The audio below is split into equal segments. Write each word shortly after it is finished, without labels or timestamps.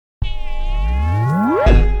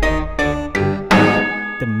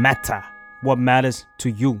matter what matters to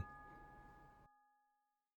you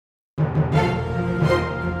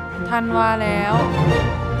ธันวาแล้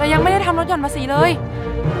วแต่ยังไม่ได้ทำลดหย่อนภาษีเล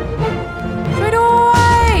ยช่ว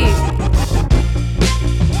ยด้ว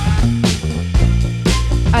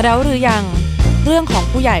ยอดัลหรือยังเรื่องขอ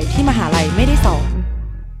งผู้ใหญ่ที่มหาลัยไม่ได้สอน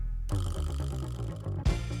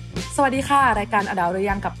สวัสดีค่ะรายการอดัลหรื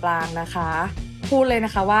อยังกับปรางนะคะพูดเลยน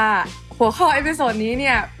ะคะว่าหัวข้อเอพิโซดนี้เนี่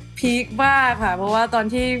ยพีคมากค่ะเพราะว่าตอ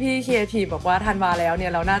นที่พี่ครีเอทีฟบอกว่าธันวาแล้วเนี่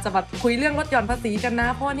ยเราน่าจะมาคุยเรื่องลดหย่อนภาษีกัน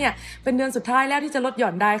นะเพราะเนี่ยเป็นเดือนสุดท้ายแล้วที่จะลดหย่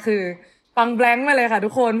อนได้คือฟังแบงค์มาเลยค่ะทุ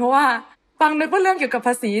กคนเพราะว่าฟังนึกว่าเรื่องเกี่ยวกับภ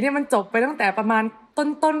าษีเนี่ยมันจบไปตั้งแต่ประมาณ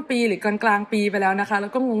ต้นปีหรือกลางปีไปแล้วนะคะแล้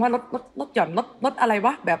วก็งงว่าลดหย่อนลดอะไรว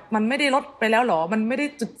ะแบบมันไม่ได้ลดไปแล้วหรอมันไม่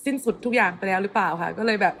ได้จุดสิ้นสุดทุกอย่างไปแล้วหรือเปล่าค่ะก็เ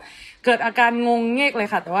ลยแบบเกิดอาการงงเงกเลย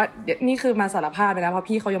ค่ะแต่ว่านี่คือมาสารภาพไปแล้วเพราะ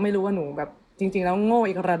พี่เขายังไม่รู้ว่าหนูแบบจริงๆแล้วโง่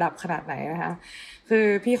อีกระดับขนาดไหนนะค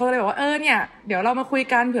ะคือพี่เขาเลยบอกว่าเนี่ยเดี๋ยวเรามาคุย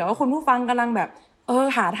กันเผื่อว่าคุณผู้ฟังกำลังแบบ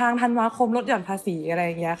หาทางธันวาคมลดหย่อนภาษีอะไรอ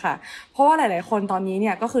ย่างเงี้ยค่ะเพราะว่าหลายๆคนตอนนี้เ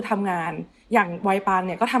นี่ยก็คือทำงานอย่างวัยปานเ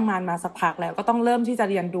นี่ยก็ทำงานมาสักพักแล้วก็ต้องเริ่มที่จ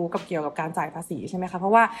ะเรียนรู้กับเกี่ยวกับการจ่ายภาษีใช่ไหมคะเพรา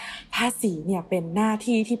ะว่าภาษีเนี่ยเป็นหน้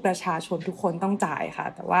าที่ที่ประชาชนทุกคนต้องจ่ายค่ะ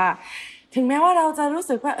แต่ว่าถึงแม้ว่าเราจะ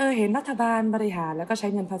รู้สึกว่าเห็นรัฐบาลบริหารแล้วก็ใ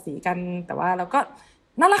ช้เงินภาษีกันแต่ว่าเราก็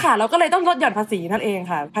นั่นแหละค่ะเราก็เลยต้องลดหย่อนภาษีนั่นเอ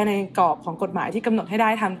งค่ะภายในกรอบของกฎหมายที่กำหนดให้ไ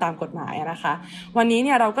ด้ทำตามกฎหมายนะคะวันนี้เ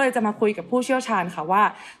นี่ยเราก็เลยจะมาคุยกับผู้เชี่ยวชาญค่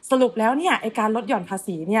ะว่าสรุปแล้วเนี่ยไอ้การลดหย่อนภา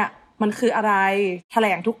ษีเนี่ยมันคืออะไรแถล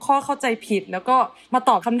งทุกข้อเข้าใจผิดแล้วก็มา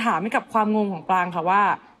ตอบคำถามให้กับความงงของปรางค่ะว่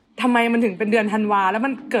าทำไมมันถึงเป็นเดือนธันวาแล้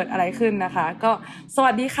วมันเกิดอะไรขึ้นนะคะก็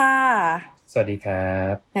สวัสดีค่ะสวัสดีค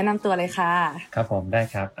รับแนะนำตัวเลยค่ะครับผมได้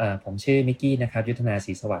ครับผมชื่อมิกกี้นะครับยุทธนา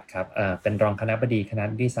ศรีสวัสดิ์ครับเป็นรองคณบดีคณ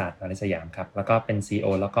ะนิติศาสตร์มหาวิทยาลัยสยามครับแล้วก็เป็น CEO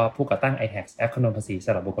แล้วก็ผู้ก่อตั้ง iTax แอปคำนวณภาษี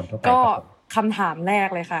สำหรับบุคคลทั่วไปครับก็คำถามแร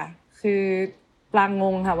กเลยค่ะคือปราง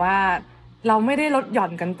งงค่ะว่าเราไม่ได้ลดหย่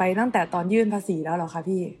อนกันไปตั้งแต่ตอนยื่นภาษีแล้วหรอคะ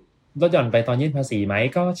พี่ลดหย่อนไปตอนยื่นภาษีไหม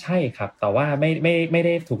ก็ใช่ครับแต่ว่าไม่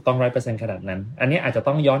ได้ถูกต้อง 100% ขนาดนั้นอันนี้อาจจ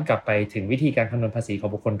ะต้องย้อนกลับไปถึงวิธีการคำนวณภาษี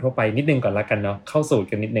ของบุคคลทั่วไปนิดนึงก่อนละกันเนาะเข้าสูต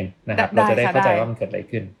รกันนิดนึงนะครับเราจะได้เข้าใจว่ามันเกิดอะไร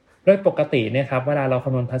ขึ้นโดยปกติเนี่ยครับเวลาเราค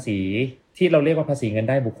ำนวณภาษีที่เราเรียกว่าภาษีเงิน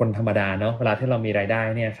ได้บุคคลธรรมดาเนาะเวลาที่เรามีรายได้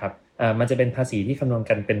เนี่ยครับมันจะเป็นภาษีที่คำนวณ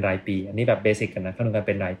กันเป็นรายปีอันนี้แบบเบสิกกันนะคำนวณกันเ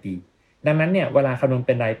ป็นรายปีดังนั้นเนี่ยเวลาคำนวณเ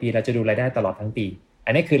ป็นรายปีเราจะดูรายได้ตลอดทั้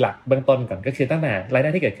งปีอันนี้คือหลักเบื้องต้นก่อนก็คือตั้งแต่ราย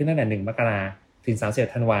ได้ที่เกิดขึ้นตั้งแต่1มกราถึง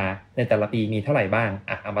31ธันวาในแต่ละปีมีเท่าไหร่บ้าง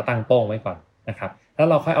เอามาตั้งโป้งไว้ก่อนนะครับแล้ว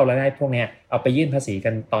เราค่อยเอารายได้พวกนี้เอาไปยื่นภ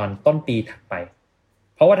าษีกันตอนต้นปีถัดไ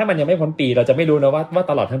ปเพราะว่าถ้ามันยังไม่พ้นปีเราจะไม่รู้นะว่า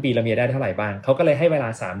ตลอดทั้งปีเรามีรายได้เท่าไหร่บ้างเขาก็เลยให้เว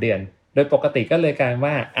ลา3เดือนโดยปกติก็เลยกลา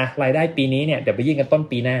ยว่ารายได้ปีนี้เนี่ยเดี๋ยวไปยื่นกันต้น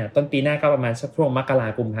ปีหน้าก็ประมาณสักช่วงมกร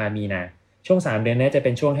าคมกุมภาพันธ์มีนาช่วง3เดือนนี้จะ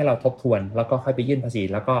เป็นช่วงให้เราทบทวนแล้วก็ค่อยไปยื่นภ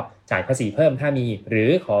าษีแล้วก็จ่ายภาษีเพิ่มถ้ามีห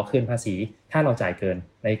รือขอคืนภาษีถ้าเราจ่ายเกิน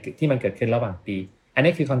ในที่มันเกิดขึ้นระหว่างปีอัน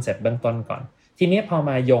นี้คือคอนเซ็ปต์เบื้องต้นก่อนทีนี้พ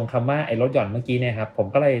อมาโยงคำว่าไอ้ลดหย่อนเมื่อกี้เนี่ยครับ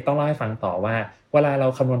ผมก็เลยต้องเล่าให้ฟังต่อว่าเวลาเ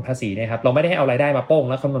ราคำนวณภาษีเนี่ยครับเราไม่ได้ให้เอารายได้มาโป้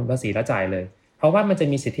งแล้วคำนวณภาษีแล้วจ่ายเลยเพราะว่ามันจะ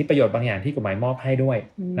มีสิทธิประโยชน์บางอย่างที่กฎหมายมอบให้ด้วย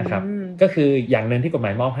นะครับก็คืออย่างนึงที่กฎหม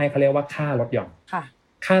ายมอบให้เขาเรียกว่าค่าลดหย่อ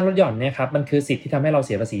นค่าลดหย่อนเนี่ยครับมันคือสิทธิที่ทำให้เรา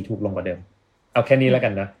เสียภาษีถูกลงกว่าเดิมเอาแค่นี้แล้ว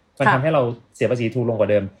กันนะมันทำให้เราเสียภาษีถูกลงกว่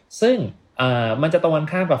าเดิมซึ่งมันจะตรงกัน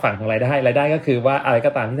ข้ามกับฝั่งของรายได้ก็คือว่าอะไรก็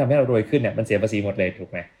ตามที่ทำให้เรารวยขึ้นเนี่ยมันเสียภาษีหมดเล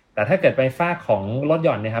ยถูกไหมแต่ถ้าเกิดไปฝากของลดห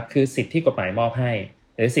ย่อนเนี่ยครับคือสิทธิที่กฎหมายมอบให้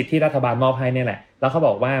หรือสิทธิที่รัฐบาลมอบให้เนี่ยแหละแล้วเขา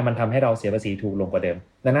บอกว่ามันทำให้เราเสียภาษีถูกลงกว่าเดิม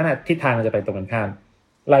ดังนั้นทิศทางมันจะไปตรงกันข้าม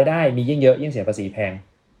รายได้มียิ่งเยอะยิ่งเสียภาษีแพ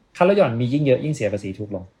งค่าลดหย่อนมียิ่งเยอะยิ่งเสียภ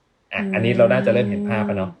าษีถูกลงอันนี้เราน่าจะเริ่มเห็นภาพ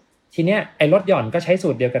แล้วเนาะทีเนี้ยไอ้ลดหย่อนก็ใช้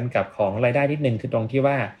สูตรเดียวกันกับของรายได้นิดนึงคือตรง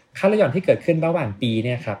ที่ว่าค่าลดหย่อนที่เกิดขึ้นระหว่างปี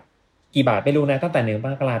เนี่ยครับกี่บาทไม่รู้นะตั้งแต่1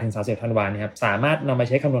มกราคมถึง31ธันวาคมครับสามารถนำมาใ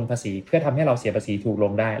ช้คำนวณภาษีเพื่อทำให้เราเสียภาษีถูกล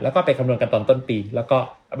งได้แล้วก็ไปคำนวณกันตอนต้นปีแล้วก็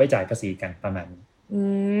เอาไปจ่ายภาษีกันประมาณ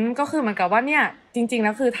นี้ก็คือเหมือนกับว่าเนี่ยจริงๆ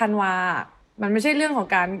แล้วคือธันวามันไม่ใช่เรื่องของ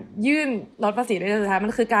การยื่นลดภาษีในสุดท้าย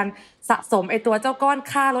มันคือการสะสมไอ้ตัวเจ้าก้อ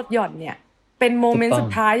นค่าลดหย่อนเนี่ยเป็นโมเม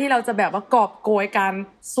นต์สุดท้ายที่เราจะแบบว่ากอบโกยกา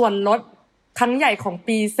รส่วนลดครั้งใหญ่ขอ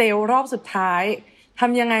งปีเซลล์รอบสุดท้าย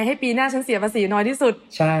ทำยังไงให้ปีหน้าฉันเสียภาษีน้อยที่สุ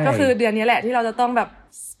ดก็คือเดือนนี้แหละที่เราจะต้องแบ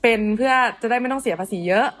บเป็นเพื่อจะได้ไม่ต้องเสียภาษี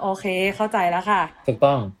เยอะโอเคเข้าใจแล้วค่ะถูก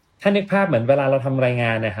ต้องถ้านึกภาพเหมือนเวลาเราทำรายง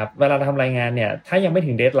านนะครับเวลาเราทำรายงานเนี่ยถ้ายัง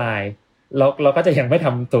ไม่ถึงเดดไลน์เราก็จะยังไม่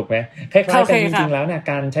ทำถูกไหมคล้ายๆกันจริงๆแล้วเนี่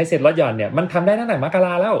ยการใช้สิทธิ์ลดหย่อนเนี่ยมันทำได้ตั้งแต่มก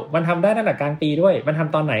ราแล้วมันทำได้ตั้งแต่กลางปีด้วยมันทำ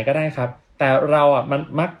ตอนไหนก็ได้ครับแต่เรามัน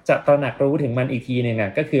มักจะตระหนักรู้ถึงมันอีกทีนึ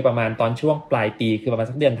งก็คือประมาณตอนช่วงปลายปีคือประมาณ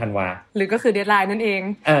สักเดือนธันวาหรือก็คือเดดไลน์นั่นเ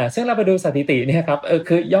องซึ่งเราไปดูสถิติเนี่ยครั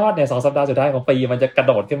บคือยอดเนี่ย2สัปดาห์สุดท้ายของปีมันจะกระโ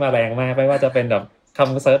ดดขึ้นมาแรงมากไม่ว่าจะเป็นแบบค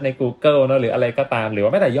ำเซิร์ชใน Google เนาะหรืออะไรก็ตามหรื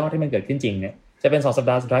อว่าแม้แต่ยอดที่มันเกิดขึ้นจริงเนี่ยจะเป็น2สั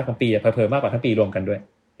ปดาห์สุดท้ายของปีเผลอๆมากกว่าทั้งปีรวมกันด้ว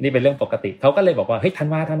ยนี่เป็นเรื่องปกติเขาก็เลยบอกว่าเฮ้ยธั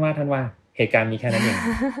นวา เหตุการณ์มีแค่นั้นเอง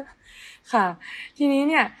ค่ะทีนี้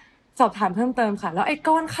เนี่ยสอบถามเพิ่มเติมค่ะแล้วไอ้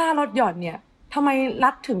ก้อนค่าลดหย่อนเนี่ยทำไ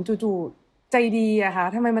มรัฐถึงจู่ๆใจดีอะค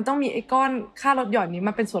ะทำไมมันต้องมีไอ้ก้อนค่าลดหย่อนนี้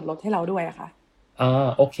มาเป็นส่วนลดให้เราด้วยอะคะ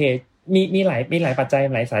โอเคมีหลายปัจจัย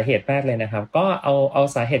หลายสาเหตุมากเลยนะครับก็เอ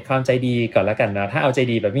าสาเหตุความใจดีก่อนแล้วกันนะถ้าเอาใจ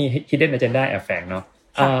ดีแบบมี hidden agenda แอบแฝงเนาะ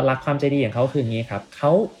หลักความใจดีของเขาคืออย่างนี้ครั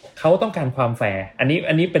บเขาต้องการความแฟร์อัน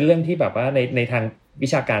นี้เป็นเรื่องที่แบบว่าในทา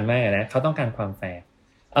งวิชาการมากนะเขาต้องการความแ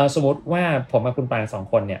ฟร์สมมติว่าผมกับคุณปาง2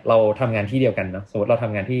คนเนี่ยเราทำงานที่เดียวกันเนาะสมมติเรา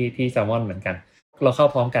ทำงานที่แซลมอนเหมือนกันเราเข้า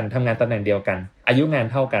พร้อมกันทำงานตำแหน่งเดียวกันอายุงา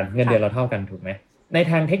นเท่ากันเงินเดือนเราเท่ากันถูกไหมใ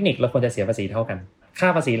นทางเทคนิคเราควรจะเสียภาษีเท่ากั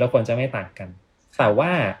นค่าภาษีเราควรจะไม่ต่างกัน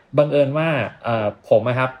แต่ว่าบังเอิญว่าผม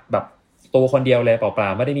นะครับแบบตัวคนเดียวเลยเปล่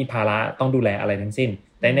าๆไม่ได้มีภาระต้องดูแลอะไรทั้งสิ้น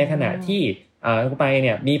แต่ในขณะที่คุณไป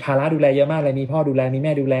เนี่ยมีภาระดูแลเยอะมากเลยมีพ่อดูแลมี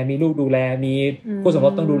แม่ดูแลมีลูกดูแลมีผู้สมร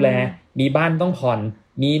สต้องดูแลมีบ้านต้องผ่อ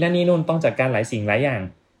นมีนั่นนี่นู่นต้องจัดการหลายสิ่งหลายอย่า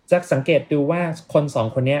งจะสังเกตดูว่าคน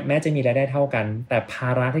2คนนี้แม้จะมีรายได้เท่ากันแต่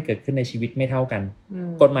ภาระที่เกิดขึ้นในชีวิตไม่เท่ากัน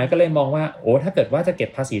กฎหมายก็เลยมองว่าโอ้ถ้าเกิดว่าจะ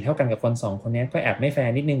เก็บภาษีเท่ากันกับคน2คนนี้ก็แอบไม่แ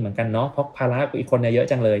ฟร์นิดนึงเหมือนกันเนาะเพราะภาระอีกคนเนี่ยเยอ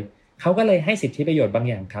ะจังเลยเขาก็เลยให้สิทธิประโยชน์บาง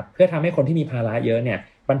อย่างครับเพื่อทำให้คนที่มีภาระเยอะเนี่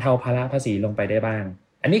ยบรรเทาภาระภาษีลงไปได้บ้าง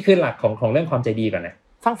อันนี้คือหลักของเรื่องความใจดีก่อนนะ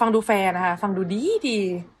ฟังดูแฟร์นะคะฟังดู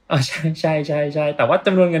ดีใช่แต่ว่าจ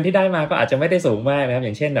ำนวนเงินที่ได้มาก็อาจจะไม่ได้สูงมากนะครับอ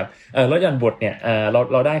ย่างเช่นแบบรถยนต์บุตรเนี่ย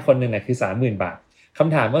เราได้คนนึงเนี่ยคือ 30,000 บาทค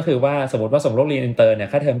ำถามก็คือว่าสมมติว่าส่งลูกเรียนอินเตอร์เนี่ย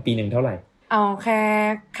ค่าเทอมปีนึงเท่าไหร่เอาแค่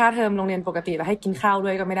ค่าเทอมโรงเรียนปกติแล้วให้กินข้า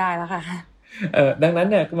วด้วยก็ไม่ได้แล้วค่ะดังนั้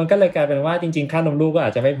นเนี่ยมันก็เลยกลายเป็นว่าจริงๆค่านมลูกก็อา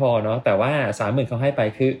จจะไม่พอเนาะแต่ว่า 30,000 เขาให้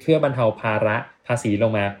ไปคือเพื่อบรรเทาภาระภาษี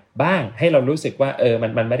ลงมาบ้างให้เรารู้สึกว่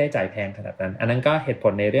ามันไม่ได้จ่ายแพงขนาดนั้นอันนั้นก็เหตุ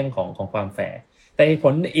ผลในเรื่องของความแฟร์แต่เหตุ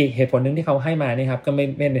ผลนึงที่เขาให้มานี่ครับก็เ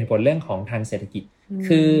ป็นเหตุผลเรื่องของทางเศรษฐกิ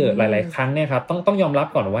จคือหลายๆครั้งเนี่ยครับต้องยอม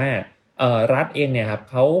รับก่อนว่ารัฐเองเนี่ยครั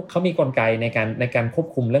บเขามีกลไกในการควบ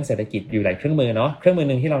คุมเรื่องเศรษฐกิจอยู่หลายเครื่องมือเนาะเครื่องมื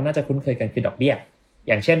อนึงที่เราน่าจะคุ้นเคยกันคือดอกเบี้ย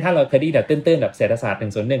อย่างเช่นถ้าเราเคยได้แบบตื้นๆแบบเศรษฐศาสตร์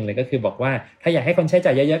101เลยก็คือบอกว่าถ้าอยากให้คน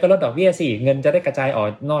ใช้จ่ายเยอะๆก็ลดดอกเบี้ยสิเงินจะได้กระจายอ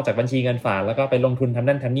อกนอกจากบัญชีเงินฝากแล้วก็ไปลงทุนท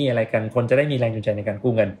ำนั่นทำนี่อะไรกันคนจะได้มีแรงจูงใจในกา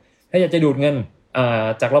รกู้เงินถ้าอยากจะดูดเงิน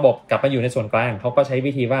จากระบบกลับมาอยู่ในส่วนกลางเขาก็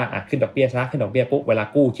ใช้วิธีว่าขึ้นดอกเบี้ยซะขึ้นดอกเบี้ยปุ๊บเวลา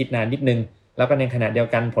กู้คิดนานนิดนึงแล้วก็ในขณะเดีย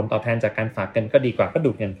วกันผลตอบแทนจากการฝากเงินก็ดีกว่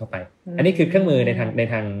าก็ดูดเงินเข้าไปอันนี้คือเครื่องมือใ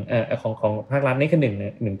นทางของภาครัฐนี่คือห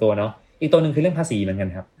นึ่งตัวเนาะอีกตัวนึงคือเรื่องภาษีเหมือ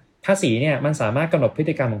นกันครับภาษีเนี่ยมันสามารถกำหนดพ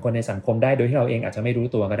ฤติกรรมของคนในสังคมได้โดยที่เราเองอาจจะไม่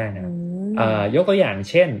รู้ตัวก็ได้นะยกตัวอย่า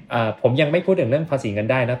งเช่นผมยังไม่พูดถึงเรื่องภาษีเงิ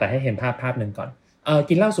นได้นะแต่ให้เห็นภาพนึงก่อน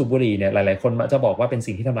กินเหล้าสูบบุหรี่เนี่ยหลายๆคนจะบอกว่าเป็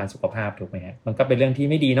นสิ่งที่ทำลายสุขภาพถูกไหมฮะมันก็เป็นเรื่อง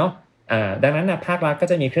ที่ไม่ดีเนาะดังนั้นนะภาครั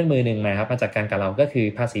ฐก็จะมีเครื่องมือหนึ่งมาครับมาจัดการกับเราก็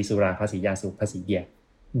คือภาษีสุราภาษียาสูบภาษีเบียร์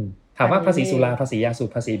ถามว่าภาษีสุราภาษียาสู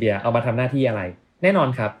บภาษีเบียร์เอามาทำหน้าที่อะไรแน่นอ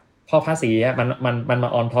นครับพอภาษีมันมา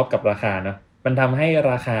ออนท็อปกับราคาเนาะมันทำให้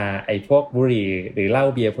ราคาไอ้พวกบุหรี่หรือเหล้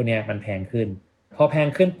าเบียร์พวกเนี้ยมันแพงขึ้นพอแ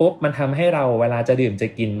พงขึ้นปุ๊บมันทำให้เราเวลาจะดื่มจ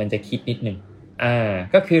ะกินมันจะคิดนิดนึง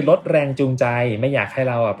ก็คือลดแรงจูงใจไม่อยาก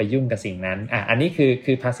ให้เราไปยุ่งกับสิ่งนั้นอัน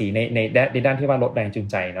นี้คือภาษีในด้านที่ว่าลดแรงจูง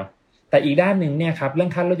ใจเนาะแต่อีกด้านนึงเนี่ยครับเรื่อง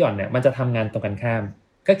ค่าลดหย่อนเนี่ยมันจะทำงานตรงกันข้า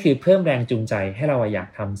มก็คือเพิ่มแรงจูงใจให้เราอ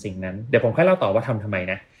ยากทำสิ่งนั้นเดี๋ยวผมค่อยเล่าต่อว่าทำไ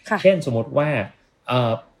มนะเช่นสมมติว่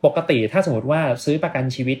าปกติถ้าสมมติว่าซื้อประกัน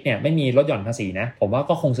ชีวิตเนี่ยไม่มีลดหย่อนภาษีนะผมว่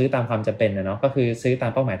าก็คงซื้อตามความจำเป็นนะเนาะก็คือซื้อต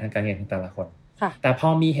ามเป้าหมายทางการเงินของแต่ละคนแต่พ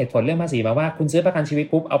อมีเหตุผลเรื่องภาษีมาว่าคุณซื้อประกันชีวิต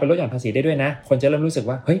ปุ๊บเอาไปลดหย่อนภาษีได้ด้วยนะคนจะเริ่มรู้สึก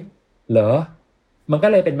ว่าเฮ้ยเหรอมันก็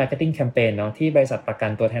เลยเป็นมาร์เก็ตติ้งแคมเปญเนาะที่บริษัทปร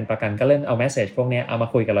ะกันตัวแทนประกันก็เริ่มเอาเมสเสจพวกนี้เอาม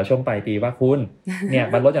าคุยกับเราช่วงปลายปีว่าคุณเนี่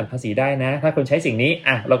ยมันลดหย่อนภาษีได้นะถ้าคุณใช้สิ่งนี้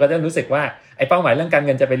เราก็จะรู้สึกว่าไอ้เป้าหมายเรื่องการ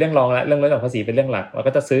เงินจะเป็นเรื่องรองและเรื่องลดหย่อนภาษีเป็นเรื่องหลักเรา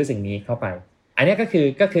ก็จะซื้อสิ่งนี้เข้าไปอัน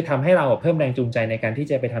นี้ก็คือทำให้เราเพิ่มแรงจูงใจในการ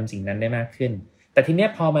ที่จะไปทำสิ่งนั้นได้มากขึ้นแต่ทีเนี้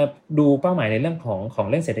ยพอมาดูเป้าหมายในเรื่องของ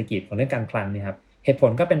เรื่องเศรษฐกิจของเรื่องการคลังเนี่ยครับเหตุผ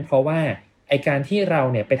ลก็เป็นเพราะว่าไอการที่เ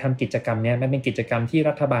ราเนี่ยไปทำกิจกรรมเนี่ยมันเป็นกิจกรรมที่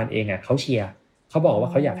รัฐบาลเองเขาเชียร์เขาบอกว่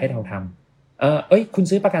าเขาอยากให้เราทำคุ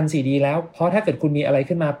ณซื้อประกันดีแล้วเพราะถ้าเกิดคุณมีอะไร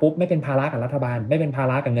ขึ้นมาปุ๊บไม่เป็นภาระกับรัฐบาลไม่เป็นภ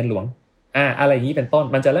าระกับเงินหลวงอะไรอย่างนี้เป็นต้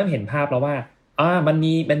นมันจะเริ่มเห็นภาพแล้วว่ามัน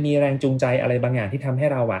มีแรงจูงใจอะไรบางอย่างที่ทำให้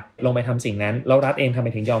เราลงไปทำสิ่งนั้นแล้วรัฐเองทำไ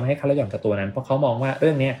มถึงยอมให้ค่าลดหย่อนกับตัวนั้นเพราะเขามองว่า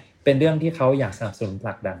เรื่องนี้เป็นเรื่องที่เขาอยากสนับสนุนผ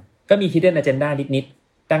ลักดันก็มี hidden agenda นิ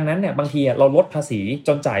ดๆดังนั้นเนี่ยบางทีเราลดภาษี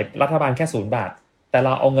จนจ่ายรัฐบาลแค่0 บาทแต่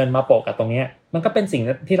เราเอาเงินมาโปะกับตรงนี้มันก็เป็นสิ่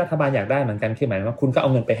งที่รัฐบาลอยากได้เหมือนกันคือหมายว่าคุณก็เอา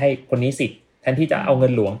เงินไปให้คนนี้สิแทนที่จะเอาเ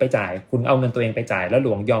งินหลวงไปจ่ายคุณเอาเงินตัวเองไปจ่ายแล้วห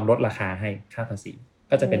ลวงยอมลดราคาให้ค่าภาษี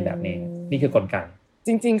ก็จะเป็นแบบนี้นี่คือกลไก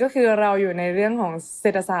จริงๆก็คือเราอยู่ในเรื่องของเศ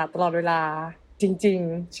รษฐศาสตร์ตลอดเวลาจริ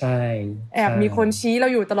งๆใช่แอบมีคนชี้เรา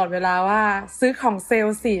อยู่ตลอดเวลาว่าซื้อของเซ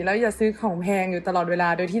ลล์สิแล้วอย่าซื้อของแพงอยู่ตลอดเวล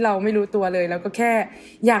าโดยที่เราไม่รู้ตัวเลยแล้วก็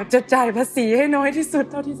แค่อยากจะจ่ายภาษีให้น้อย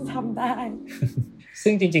ที่สุดเท่าที่จะทำได้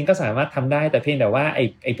ซึ่งจริงๆก็สามารถทำได้แต่เพียงแต่ว่า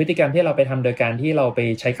ไอ้พฤติกรรมที่เราไปทำโดยการที่เราไ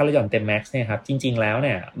ปใช้ค่าลดหย่อนเต็มแม็กซ์เนี่ยครับจริงๆแล้ว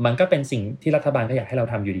เนี่ยมันก็เป็นสิ่งที่รัฐบาลก็อยากให้เร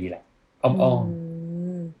าทำอยู่ดีแหละอ้อ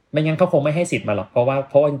มๆไม่งั้นเขาคงไม่ให้สิทธิ์มาหรอกเพรา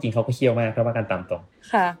ะว่าจริงๆเขาก็เคี่ยวมากเพราะว่าการตามตรง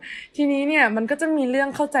ค่ะทีนี้เนี่ยมันก็จะมีเรื่อง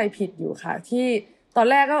เข้าใจผิดอยู่ค่ะที่ตอน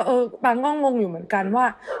แรกก็บางก็งงอยู่เหมือนกั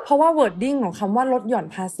นว่าเพราะว่า wording ของคำว่าลดหย่อ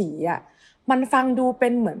นภาษีอ่ะมันฟังดูเป็น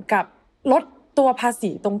เหมือนกับลดตัวภา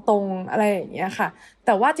ษีตรงๆอะไรอย่างเงี้ยค่ะแ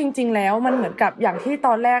ต่ว่าจริงๆแล้วมันเหมือนกับอย่างที่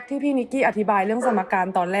ตอนแรกที่พี่นิกกี้อธิบายเรื่องสมกา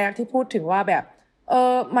รตอนแรกที่พูดถึงว่าแบบ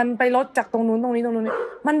มันไปลดจากตรงนู้นตรง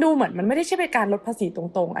นี้มันดูเหมือนมันไม่ได้ใช่เป็นการลดภาษีต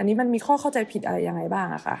รงๆอันนี้มันมีข้อเข้าใจผิดอะไรยังไ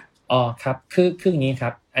งบ้างอะคะอ๋อครับคืออย่างนี้ค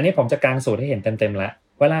รับอันนี้ผมจะกางสูตรให้เห็นเต็มๆแล้ว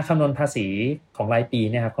เวลาคำนวณภาษีของรา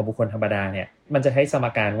ยปีเนี่ยครับของบุคคลธรรมดาเนี่ยมันจะใช้ส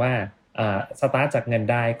มการว่าสตาร์ทจากเงิน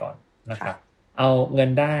ได้ก่อนนะครับเอา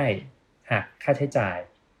เงินได้หักค่าใช้จ่าย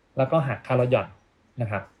แล้วก็หักค่าลดหย่อนน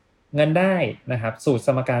ะครับเงินได้นะครับสูตร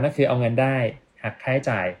สมการก็คือเอาเงินได้หักค่า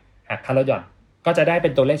ใช้จ่ายหักค่าลดหย่อนก็จะได้เป็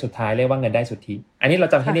นตัวเลขสุดท้ายเรียกว่าเงินได้สุทธิอันนี้เร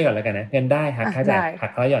าจำที่นี่ก่อนแล้วกันนะเงินได้หักค่าใช้จ่าย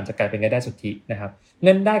หักค่าลดหย่อนจะกลายเป็นเงินได้สุทธินะครับเ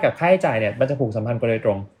งินได้กับค่าใช้จ่ายเนี่ยมันจะผูกสัมพันธ์กันโดย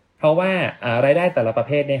ตรงเพราะว่ารายได้แต่ละประเ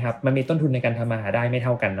ภทเนี่ยครับมันมีต้นทุนในการทำมาหาได้ไม่เท่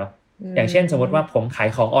ากันเนาะอย่างเช่นสมมติว่าผมข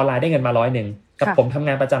ายของออนไลน์ได้เงินมา100กับผมทำง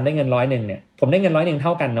านประจำได้เงิน100เนี่ยผมได้เงิน100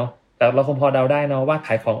เท่ากันเนาะแต่เราคงพอเดาได้เนาะว่า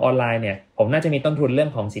ขายของออนไลน์เนี่ยผมน่าจะมีต้นทุนเ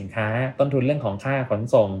รื่องของสินค้าต้นทุนเรื่องของค่าขน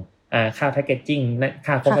ส่งค่าแพคเกจจิ้ง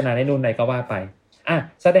ค่าโฆษณาในนู่นในก็ว่าไ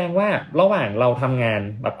ปแสดงว่าระหว่างเราทำงา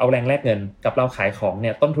นแบบเอาแรงแลกเงินกับเราขายของเ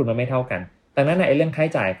นี่ยต้นทุนมันไม่เท่ากันดังนั้นไอ้เรื่องค่า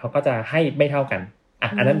ใช้จ่ายเขาก็จะให้ไม่เท่ากั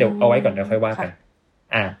นอันนั้นเดี๋ยวเอาไว้ก่อนเดี๋ยวค่อยว่ากัน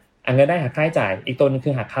เงินได้หักค่าใช้จ่ายอีกตัวนึ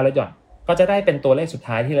งคือหักค่าลดหย่อนก็จะได้เป็นตัวเลขสุ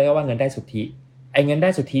ดท้ายที่เรียกว่าเงินได้สุทธิไอ้เงินไ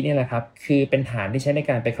ด้สุทธินี่แหละครับคือเป็นฐานที่ใช้ใน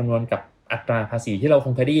การไปคำนวณกับอัตราภาษีที่เรา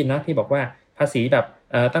คงเคยได้ยินนะที่บอกว่าภาษีแบ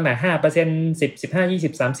บตั้งแต่ 5% 10 15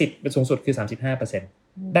 20 30เป็นสูงสุดคือ 35%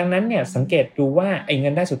 ดังนั้นเนี่ยสังเกตดูว่าไอ้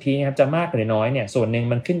เงินได้สุทธินะครับจะมากหรือน้อยเนี่ยส่วนหนึ่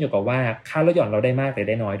งมันขึ้นอยู่กับว่าค่าลดหย่อนเราได้มากหรื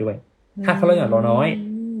อได้น้อยด้วยถ้าค่าลดหย่อนเราน้อย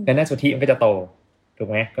เงินได้สุทธิมันก็จะโตถูก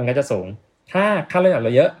ไหมมันก็จะสูงถ้าค่าลดหย่อนเร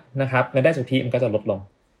าเยอะนะครับเงินได้สุทธิมันก็จะลดลง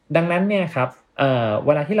ดังนั้นเนี่ยครับ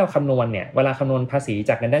เวลาที่เราคำนวณเนี่ยเวลาคำนวณภ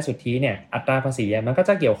าษีจากเงินได้สุทธิเนี่ยอัตราภาษีมั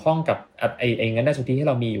นก็จะเกี่ยวข้องกับไอ้เงินได้สุทธิที่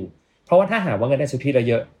เรามีอยู่เพราะว่าถ้าหากว่าเงินได้สุทธิเร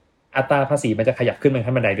าเยอะอัตราภาษีมันจะขยับขึ้นเป็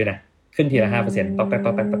นขั้นบันไดด้วยนะขึ้นทีละ 5% ตอกแ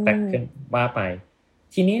ตกขึ้นว่าไ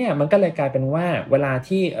ปทีนี้เนี่ยมันก็เลยกลายเป็นว่าเวลา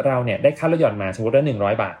ที่เราเนี่ยได้ค่าลดหย่อนมาสมมติว่า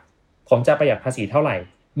100 บาทผมจะประหยัดภาษีเท่าไหร่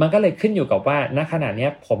มันก็เลยขึ้นอยู่กับว่าณขณะ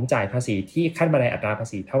นี้ผมจ่ายภาษีที่ขั้นบันไดอัตราภา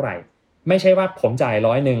ษีเท่าไหร่ไม่ใช่ว่าผมจ่าย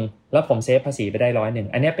100แล้วผมเซฟภาษีไปได้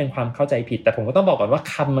100อันนี้เป็นความเข้าใจผิดแต่ผมก็ต้องบอกก่อนว่า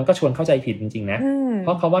คำมันก็ชวนเข้าใจผิดจริงๆนะเพ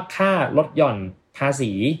ราะคำว่าค่าลดหย่อนภา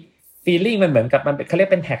ษีfeeling มันเหมือนกับมันเขาเรีย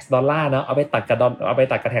กเป็น tax dollar เนาะเอาไปตัดกั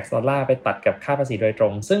บ tax dollar ไปตัดกับค่าภาษีโดยตร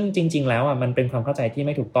งซึ่งจริงๆแล้วมันเป็นความเข้าใจที่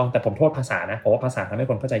ไม่ถูกต้องแต่ผมโทษภาษานะเพราะว่าภาษาทำ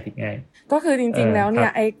ให้คนเข้าใจผิดง่ายก็คือจริงๆแล้วเนี่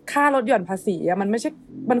ยไอ้ค่าลดหย่อนภาษีมันไม่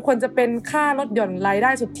ใช่มันควรจะเป็นค่าลดหย่อนราย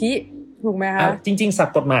ได้สุทธิถูกไหมคะจริงๆศัพ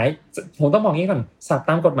ท์กฎหมายผมต้องบอกงี้ก่อนศั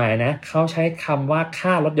พท์ตามกฎหมายนะเขาใช้คำว่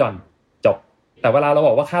าค่าลดหย่อนจบแต่เวลาเราบ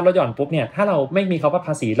อกว่าค่าลดหย่อนปุ๊บเนี่ยถ้าเราไม่มีคำว่า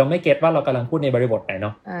ภาษีเราไม่เก็ตว่าเรากำลังพูดในบริบทไหนเน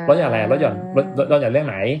าะลดหย่อนอะไรลดหย่อนเรื่อง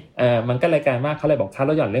ไหนมันก็เลยกลายว่าเขาเลยบอกค่า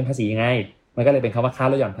ลดหย่อนเรื่องภาษีไงมันก็เลยเป็นคำว่าค่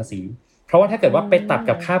าลดหย่อนภาษีเพราะว่าถ้าเกิดว่าไปตั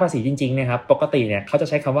ดกับค่าภาษีจริงๆเนี่ยครับปกติเนี่ยเขาจ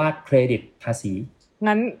ะใช้คำว่าเครดิตภ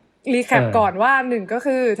าษีงั้นรีแคปก่อนว่า1ก็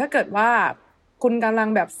คือถ้าเกิดว่าคุณกำ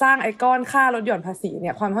ลังแบบสร้างไอ้ก้อนค่าลดหย่อนภาษีเนี่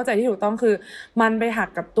ยความเข้าใจที่ถูกต้องคือมันไ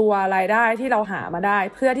ปหักกับตัวรายได้ที่เราหามา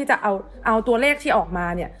ได้เพื่อที่จะเอาตัวเลขที่ออก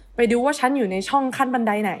มาเนี่ยไปดูว่าฉันอยู่ในช่องขั้นบัน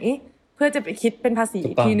ไดไหนเพื่อจะไปคิดเป็นภ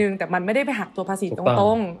าษีอีกทีนึงแต่มันไม่ได้ไปหักตัวภาษีต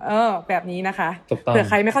รงๆแบบนี้นะคะเผื่อ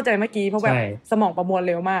ใครไม่เข้าใจเมื่อกี้เพราะแบบสมองประมวล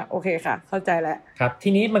เร็วมากโอเคค่ะเข้าใจแล้วครับ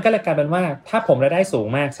ทีนี้มันก็เลยกลายเป็นว่าถ้าผมราย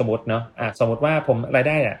ได้สูงมากสมมติเนาะสมมติว่าผมรา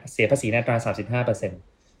ยได้เสียภาษีในอัตรา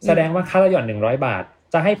 35% แสดงว่าค่าลดหย่อน100 บา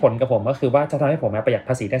ทจะให้ผลกับผมก็คือว่าจะทำให้ผมประหยั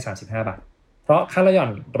ดภาษีได้35 บาทเพราะค่าลดหย่อน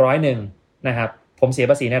100นะครับผมเสีย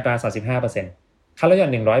ภาษีในอัตรา 35% ค่าลดหย่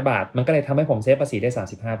อน100 บาทมันก็เลยทำให้ผมเซฟภาษีได้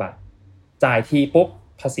35 บาทจ่ายทีปุ๊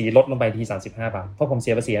บภาษีลดลงไปที35 บาทเพราะผม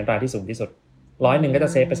เสียภาษีอัตราที่สูงที่สุด100ก็จะ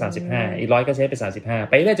เซฟไป35อีก100ก็เซฟไป35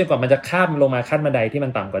ไปเรื่อยจนกว่ามันจะข้ามลงมาขั้นบันได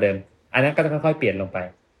ที่มันต่ำกว่าเดิมอันนั้นก็จะค่อยๆเปลี่ยนลง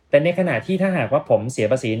ไปแต่ในขณะที่ถ้าหากว่าผมเสีย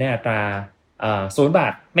ภาษีในอัตรา0 บา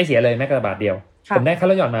ทไม่เสียเลยแม้แต่บาทเดียวผมได้ค่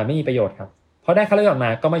าลดหย่อนมาไม่มีประโยชน์ครับเพราะได้ค่าลดหย่อนม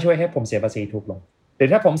าก็ไม่ช่วยให้ผมเสียภาษีถูกลงหรือ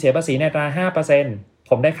ถ้าผมเสียภาษีในอัตรา 5%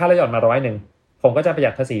 ผมได้ค่าลดหย่อนมา100ผมก็จะประห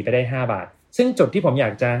ยัดภาษีไปได้5 บาทซึ่งจุดที่ผมอ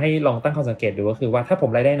ยากจะให้ลองตั้งข้อสังเกตดูก็คือว่าถ้าผ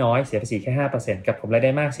มรายได้น้อยเสียภาษีแค่ 5% กับผมราย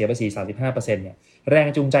ได้มากเสียภาษี 35% เนี่ยแ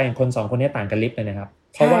รงจูงใจของคน2คนนี้ต่างกันลิบเลยนะครับ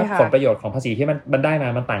เพราะว่าผลประโยชน์ของภาษีที่มันได้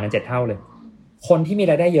มามันต่างกัน7 เท่าเลยคนที่มี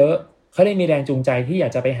รายได้เยอะเขาเลยมีแรงจูงใจที่อยา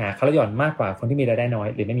กจะไปหาค่าลดหย่อนมากกว่าคนที่มีรายได้น้อ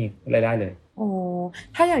ยหรือไม่มีรายได้เลย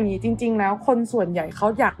ถ้าอย่างนี้จริงๆแล้วคนส่วนใหญ่เข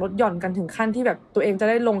าอยากลดหย่อนกันถึงขั้นที่แบบตัวเองจะ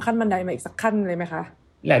ได้ลงขั้นบันไดมาอีกสักขั้นเลยไหมคะ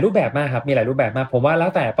หลายรูปแบบมากครับมีหลายรูปแบบมากผมว่าแล้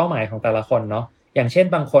วแต่เป้าหมายของแต่ละคนเนาะอย่างเช่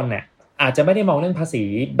นบางคนเนี่ยอาจจะไม่ได้มองเรื่องภ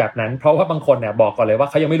าษีแบบนั้นเพราะว่าบางคนเนี่ยบอกก่อนเลยว่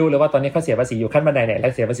าเขายังไม่รู้เลยว่าตอนนี้เขาเสียภาษีอยู่ขั้นบันไดไหน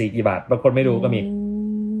และเสียภาษีกี่บาทบางคนไม่รู้ก็มี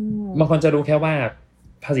บางคนจะรู้แค่ว่า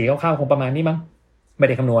ภาษีคร่าวๆคงประมาณนี้มั้งไม่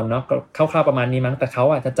ได้คำนวณเนาะก็คร่าวๆประมาณนี้มั้งแต่เข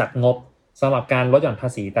าอาจจะจัดงบสำหรับการลดหย่อนภ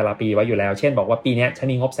าษีแต่ละปีไว้อยู่แล้วเช่นบอกว่าปีนี้ฉั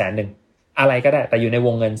นมีงบ100,000อะไรก็ได้แต่อยู่ใน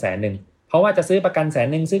วงเงิน100,000เพราะว่าจะซื้อประกัน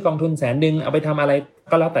100,000ซื้อกองทุน100,000เอาไปทำอะไ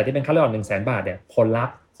รก็แล้วแต่ที่เป็นค่าลดหย่อน100,000 บาทเนี่ยผลลั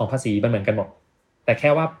พธ์ของภาษีมันเหมือนกันหมดแต่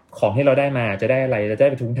แค่ว่าของที่เราได้มาจะได้อะไรจะได้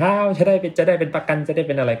เป็นถุงเท้าจะได้เป็นประกันจะได้เ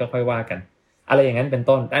ป็นอะไรก็ค่อยว่ากันอะไรอย่างนั้นเป็น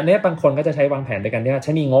ต้นอันนี้บางคนก็จะใช้วางแผนด้วยกันที่ว่า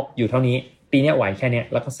ฉันมีงบอยู่เท่านี้ปีนี้ไหวแค่นี้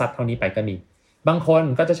แล้วก็ซัดเท่านี้ไปก็มีบา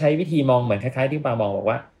งคนก็จะใช้วิธีมองเหมือนคล้ายๆที่ปามองบอก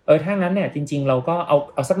ว่าถ้างั้นเนี่ยจริงๆเราก็เ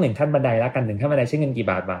อาสัก1ขั้นบันไดแล้วกัน1ขั้นบันไดใช้เงิน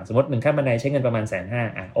กี่บาทสมมติ1ขั้นบันไดใช้เงินประมาณ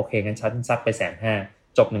150,000โอเคงั้นฉันซัดไป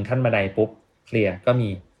150,000จบ1ขั้นบันไดปุ๊บเคลียร์ก็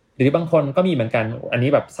มีหรือบางคนก็มีเหมือนกันอั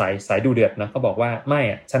นนี้แบบสายดูเดือดนะก็บอกว่าไ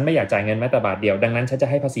ม่ฉันไม่อยากจ่ายเงินแม้แต่บาทเดียวดังนั้นฉันจะ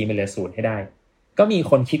ให้ภาษีมันเหลือ0ให้ได้ก็มี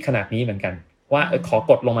คนคิดขนาดนี้เหมือนกันว่าขอ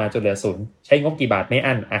กดลงมาจนเหลือ0ใช้งบกี่บาทไม่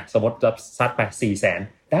อั้นสมมติจะซัดไป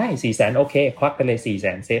400,000ได้400,000โอเคควักไปเลย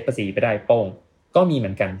400,000เซฟภาษีไปได้โป้งก็มีเห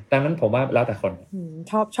มือนกันดังนั้นผมว่าแล้วแต่คน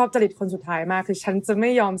ชอบจริตคนสุดท้ายมากคือฉันจะไ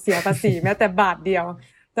ม่ยอมเสียภาษี แม้แต่บาทเดียว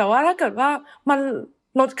แต่ว่าถ้าเกิดว่ามั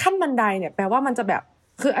นลดขั้นบันไดเนี่ยแปลว่ามันจะแบ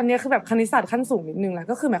บคืออันนี้คือแบบคณิตศาสตร์ขั้นสูงนิดนึงแหล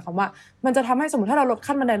ะก็คือหมายความว่ามันจะทำให้สมมติถ้าเราลด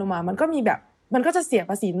ขั้นบันไดลงมามันก็มีแบบมันก็จะเสีย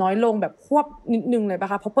ภาษีน้อยลงแบบควบนิดนึงเลยป่ะ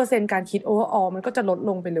คะเพราะเปอร์เซ็นต์การคิด overall มันก็จะล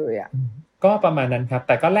ดลงไปเลยอ่ะก็ประมาณนั้นครับแ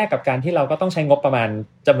ต่ก็แลกกับการที่เราก็ต้องใช้งบประมาณ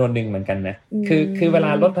จำนวนนึงเหมือนกันนะคือเว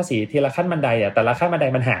ลาลดภาษีทีละขั้นบันไดแต่ละขั้นบันไ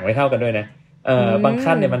ดมันห่างไม่เท่ากันด้วยนะบา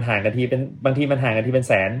งขั้นเนี่ยมันห่างกันทีเป็นบางทีมันห่างกันทีเป็นแ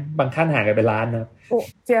สนบางขั้นห่างกันเป็นล้านนะ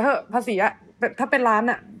โอ้เสียเหอะภาษีอะถ้าเป็นล้าน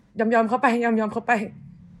อะยอมเข้าไปยอมเข้าไป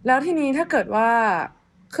แล้วทีนี้ถ้าเกิดว่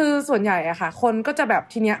าคือส่วนใหญ่อะค่ะคนก็จะแบบ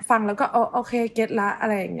ทีเนี้ยฟังแล้วก็โอเคเก็ตละอะไร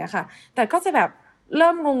อย่างเงี้ยค่ะแต่ก็จะแบบเ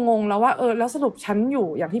ริ่มงงแล้วว่าแล้วสรุปฉันอยู่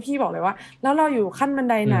อย่างที่พี่บอกเลยว่าแล้วเราอยู่ขั้นบัน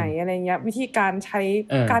ไดไหนอะไรเงี้ยวิธีการใช้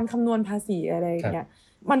การคำนวณภาษีอะไรอย่างเงี้ย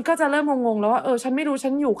มันก็จะเริ่มงงแล้วว่าฉันไม่รู้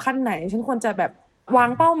ฉันอยู่ขั้นไหนฉันควรจะแบบว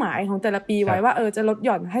างเป้าหมายของแต่ละปีไว้ว่าจะลด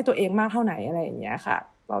หย่อนให้ตัวเองมากเท่าไหนอะไรอย่างเงี้ยค่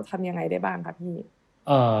ะเราทำยังไงได้บ้างคะ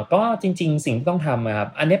พี่ก็จริงๆสิ่งที่ต้องทำค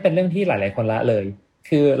รับอันนี้เป็นเรื่องที่หลายๆคนละเลย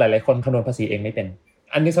คือหลายๆคนคำนวณภาษีเองไม่เป็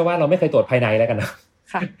นอันนี้ซะว่าเราไม่เคยตรวจภายในแล้วกันน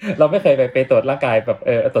ะเราไม่เคยไปตรวจร่างกายแบบ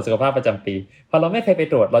ตรวจสุขภาพประจำปีพอเราไม่เคยไป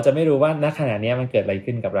ตรวจเราจะไม่รู้ว่าณขณะนี้มันเกิดอะไร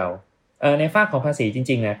ขึ้นกับเราในฝั่งของภาษีจ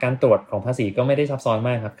ริงๆนะการตรวจของภาษีก็ไม่ได้ซับซ้อนม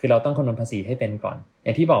ากครับคือเราต้องคำนวณภาษีให้เป็นก่อน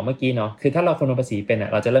อย่างที่บอกเมื่อกี้เนาะคือถ้าเราคำนวณภาษีเป็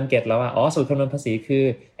นเราจะเริ่มเก็ตแล้วว่าสูตรคำนวณภ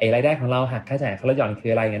าษีคือรายได้ของเราหักค่าจ่ายค่าลดหย่อนคื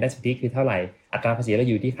ออะไรเงินได้สุทธิคือเท่าไหร่อัตราภาษีเรา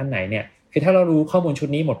อยู่ที่ขั้นไหนเนี่ยคือถ้าเรารู้ข้อมูลชุด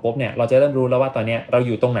นี้หมดปุ๊บเนี่ยเราจะเริ่มรู้แล้วว่าตอนนี้เรา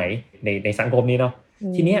อยู่ตรงไหนในสังคมนี้เนาะ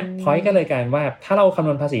ทีเนี้ยพอยต์ก็เลยกลายว่าถ้าเราคำ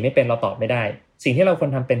นวณภาษีไม่เป็นเราตอบไม่ได้สิ่งที่เราคว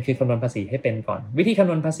รทำเป็นคือคำนวณภาษีให้เป็นก่อนวิธีคำ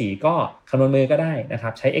นวณภาษีก็คำนวณมือก็ได้นะ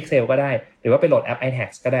ครับใช้ Excel ก็ได้หรือว่าไปโหลดแอป iTax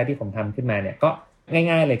ก็ได้ที่ผมทำขึ้นมาเนี่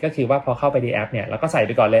ยก็ง่ายๆเลยก็คือว่าพอเข้าไปในแอปเนี่ยเราก็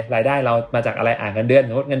ใส่ไปก่อนเลยรายได้เรามาจากอะไรเงินเดือ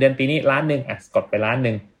นสมมติเงินเดือนปีนี้1,000,000กดไป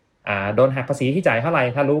1,000,000โดนหักภาษีที่จ่ายเท่าไ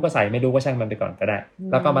หร่ถ้ารู้ก็ใส่ไม่รู้ก็ช่างมันไปก่อนก็ได้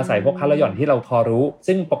แล้วก็มาใส่พวกค่าลดหย่อนที่เราพอ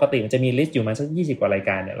รู้ซึ่งปกติมันจะมีลิสต์อยู่มาสัก20กว่ารา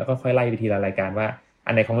ยการเนี่ยแล้วก็ค่อยไล่ไปทีละรายการว่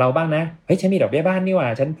าอันไหนของเราบ้างนะเฮ้ยฉันมีดอกเบี้ยบ้านนี่หว่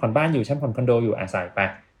าฉันผ่อนบ้านอยู่ฉันผ่อนคอนโดอยู่ใส่ไ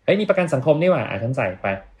ปเฮ้ยมีประกันสังคมนี่หว่าฉันใส่ไ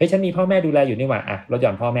ปเฮ้ยฉันมีพ่อแม่ดูแลอยู่นี่หว่าลดหย่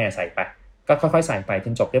อนพ่อแม่ใส่ไปก็ค่อยๆใส่ไปจ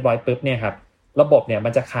นจบเรียบร้อยปุ๊บเนี่ยครับระบบเนี่ย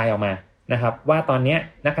มันจะคายออกมานะครับว่าตอนนี้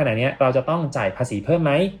ณขณะนี้เราจะต้องจ่ายภาษีเพิ่มไ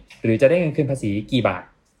หมหรือจะได้เงินคืนภาษีกี่บาท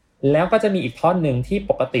แล้วก็จะมีอีกท่อนนึง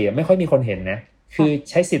ที่ปกติไม่ค่อยมีคนเห็นนะคื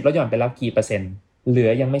อใช้สิทธิ์ลดหย่อนไปแล้วกี่เปอร์เซ็นต์เหลือ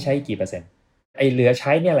ยังไม่ใช้กี่เปอร์เซ็นต์เหลือ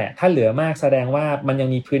ใช้เนี่ยแหละถ้าเหลือมากแสดงว่ามันยัง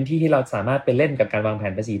มีพื้นที่ที่เราสามารถไปเล่นกับการวางแผ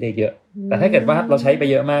นภาษีได้เยอะแต่ถ้าเกิดว่าเราใช้ไ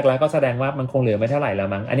ปเยอะมากแล้วก็แสดงว่ามันคงเหลือไม่เท่าไหร่แล้ว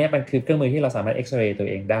มั้งอันนี้มันคือเครื่องมือที่เราสามารถเอ็กซเรย์ตัว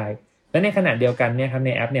เองได้และในขณะเดียวกันเนี่ยครั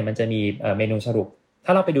บในแอปเนี่ยมันจะมีเมนูสรุปถ้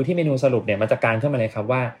าเราไปดูที่เมนูสรุปเนี่ยมันจะกางขึ้นมาเลยครั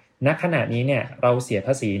บว่าณขณะนี้เนี่ยเราเสียภ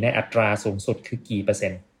าษีในอัตราสูงสุดคือกี่เปอร์เซ็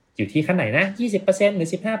นต์อยู่ที่ขั้นไหนนะ 20% หรือ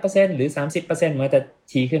 15% หรือ 30% มันจ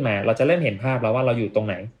ะชี้ขึ้นมาเราจะเริ่มเห็นภาพแล้วว่าเราอยู่ตรง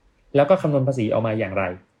ไหนแล้วก็คำนวณภาษีออกมาอย่าง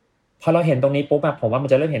ไรพอเราเห็นตรงนี้ปุ๊บผมว่ามั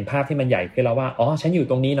นจะเริ่มเห็นภาพที่มันใหญ่ขึ้นแล้วว่าฉันอ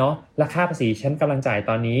ยู่ตรงนี้เนาะราคาภาษีฉันกำลังจ่า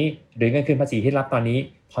ยตอนนี้หรือเงินคืนภาษีที่รับตอ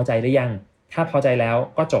นนี้พอใจหรือยังถ้าพอใจแล้ว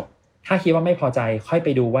ก็จบถ้าคิดว่าไม่พอใจค่อย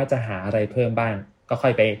ไปดูว่าจะหาอะไรเพิ่มบ้างก็ค่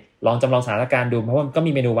อยไปลองจำลองสถานการณ์ดูเพราะว่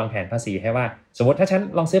าก็มีเมนูวางแผนภาษีให้ว่าสมมติถ้าฉัน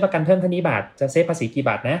ลองซื้อประกันเพิ่มเท่านี้บาทจะเซฟภาษีกี่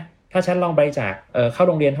บาทนะถ้าฉันลองบริจาคเข้า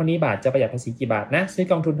โรงเรียนเท่านี้บาทจะประหยัดภาษีกี่บาทนะซื้อก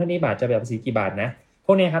องทุนเท่านี้บาทจะประหยัดภาษีกี่บาทนะ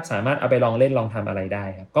พวกนี้ครับสามารถเอาไปลองเล่นลองทำอะไรได้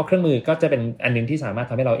ครับก็เครื่องมือก็จะเป็นอันนึงที่สามาร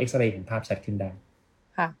ถทำให้เราเอ็กซเรย์เห็นภาพชัดขึ้น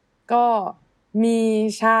ได้ค่ะก็ มี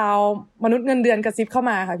ชาวมนุษย์เงินเดือนกระซิบเข้า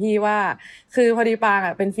มาค่ะพี่ว่าคือพอดีปาง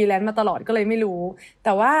เป็นฟรีแลนซ์มาตลอดก็เลยไม่รู้แ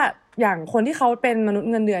ต่ว่าอย่างคนที่เขาเป็นมนุษย์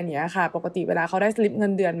เงินเดือนเนี้ยค่ะปกติเวลาเขาได้สลิปเงิ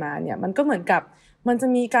นเดือนมาเนี่ยมันก็เหมือนกับมันจะ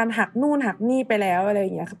มีการหักนู่นหักนี่ไปแล้วอะไรอ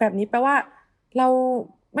ย่างเงี้ยแบบนี้แปลว่าเรา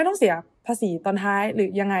ไม่ต้องเสียภาษีตอนท้ายหรือ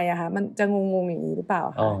ยังไงอะคะมันจะงงๆอย่างนี้หรือเปล่า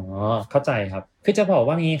คะเข้าใจครับคือจะบอก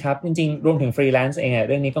ว่างี้ครับจริงๆรวมถึงฟรีแลนซ์เอง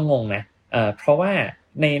เรื่องนี้ก็งงนะเพราะว่า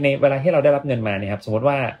ในเวลาที่เราได้รับเงินมาเนี่ยครับสมมติ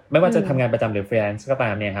ว่าไม่ว่าจะทำงานประจำหรือฟรีแลนซ์ก็ตา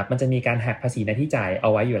มเนี่ยครับมันจะมีการหักภาษีหน้าที่จ่ายเอา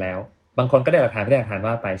ไว้อยู่แล้วบางคนก็ได้หลักฐาน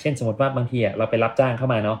ว่าไปเช่นสมมติว่าบางทีเราไปรับจ้างเข้า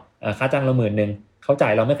มาเนาะค่าจ้างเรา10,000เขาจ่า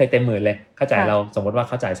ยเราไม่เคยเต็ม10,000เลยเขาจ่ายเราสมมติว่าเ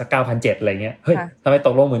ขาจ่ายสัก 9,700 อะไรเงี้ยเฮ้ยทำไมต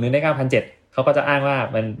กลง10,000ได้ 9,700 เขาก็จะอ้างว่า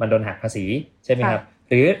มันโดนหักภาษีใช่ไหมครับ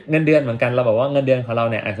หรือเงินเดือนเหมือนกันเราบอกว่าเงินเดือนของเรา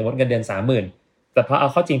เนี่ยสมมติเงินเดือน 30,000 แต่พอเอา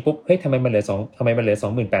เข้าจริงปุ๊บเฮ้ยทำไมมันเหลือ 28,000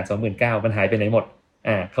 29,000 มันหายไปไหนหมด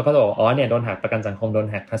เขาก็จะบอกเนี่ยโดนหักประกันสังคมโดน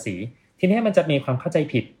หักภาษีทีนี้มันจะมีความเข้าใจ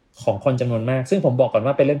ผิดของคนจำนวนมากซึ่งผมบอกก่อน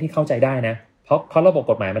ว่าเป็นเรื่องที่เข้าใจได้นะเพราะระบบ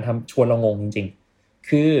กฎหมายมันทำชวนเรางงจริงๆ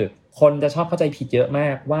คือคนจะชอบเข้าใจผิดเยอะมา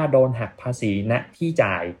กว่าโดนหักภาษีณที่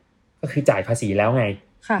จ่ายก็คือจ่ายภาษีแล้วไง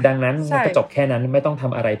ดังนั้นมันก็จบแค่นั้นไม่ต้องท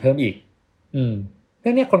ำอะไรเพิ่มอีกเรื่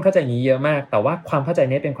องนี้คนเข้าใจอย่างนี้เยอะมากแต่ว่าความเข้าใจ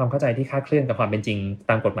นี้เป็นความเข้าใจที่คลาดเคลื่อนกับความเป็นจริง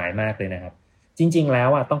ตามกฎหมายมากเลยนะครับจริงๆแล้ว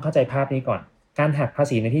ต้องเข้าใจภาพนี้ก่อนการหักภา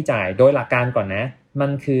ษีในที่จ่ายโดยหลักการก่อนนะมั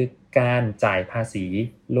นคือการจ่ายภาษี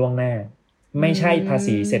ล่วงหน้าไม่ใช่ภา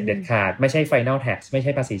ษีเสร็จเด็ดขาดไม่ใช่ final tax ไม่ใ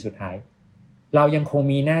ช่ภาษีสุดท้ายเรายังคง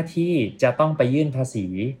มีหน้าที่จะต้องไปยื่นภาษี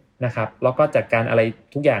นะครับแล้วก็จัดการอะไร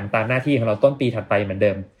ทุกอย่างตามหน้าที่ของเราต้นปีถัดไปเหมือนเ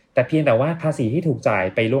ดิมแต่เพียงแต่ว่าภาษีที่ถูกจ่าย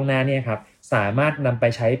ไปล่วงหน้าเนี่ยครับสามารถนำไป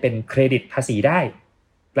ใช้เป็นเครดิตภาษีได้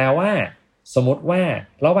แปลว่าสมมติว่า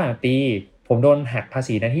ระหว่างปีผมโดนหักภา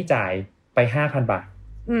ษีหน้าที่จ่ายไป 5,000 บาท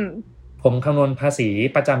ผมคำนวณภาษี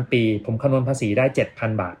ประจำปีผมคำนวณภาษีได้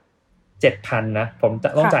 7,000 บาท 7,000 นะผมจะ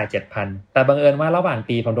ต้องจ่าย 7,000 แต่บังเอิญว่าระหว่าง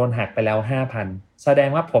ปีผมโดนหักไปแล้ว 5,000 แสดง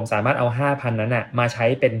ว่าผมสามารถเอา 5,000 นั้นน่ะมาใช้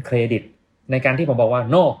เป็นเครดิตในการที่ผมบอกว่า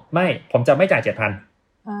no ไม่ผมจะไม่จ่าย 7,000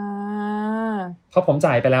 เพราะผม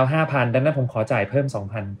จ่ายไปแล้ว 5,000 ดังนั้นผมขอจ่ายเพิ่ม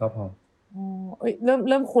 2,000 ก็พอเ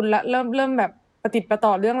ริ่มคุ้นละเริ่มแบบประติดประต่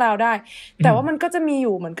อเรื่องราวได้แต่ว่ามันก็จะมีอ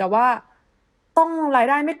ยู่เหมือนกับว่าต้องราย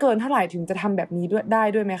ได้ไม่เกินเท่าไหร่ถึงจะทำแบบนี้ด้ว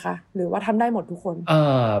ยไหมคะหรือว่าทำได้หมดทุกคน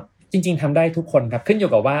จริงๆทำได้ทุกคนครับขึ้นอ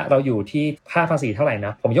ยู่กับว่าเราอยู่ที่ค่าภาษีเท่าไหร่น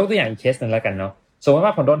ะผมยกตัวอย่างอีกเคสนึงแล้วกันเนาะสมมติว่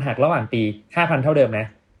าผมโดนหักระหว่างปี 5,000 เท่าเดิมนะ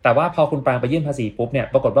แต่ว่าพอคุณปรางไปยื่นภาษีปุ๊บเนี่ย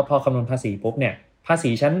ปรากฏว่าพอคำนวณภาษีปุ๊บเนี่ยภาษี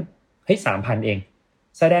ฉัน3,000 เอง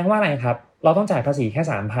แสดงว่าอะไรครับเราต้องจ่ายภาษีแค่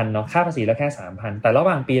 3,000 เนาะค่าภาษีเราแค่ 3,000 แต่ระห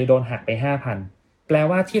ว่างปีโดนหักไป 5,000 แปล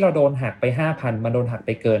ว่าที่เราโดนหักไป 5,000 มันโดนหักไป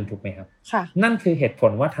เกินถูกไหมครับค่ะนั่นคือเหตุผ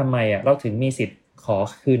ลว่าทำไมเราถึงมีสิทธิ์ขอ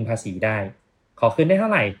คืนภาษีได้ขอคืนได้เท่า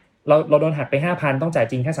ไหร่เราโดนหักไป 5,000 ต้องจ่าย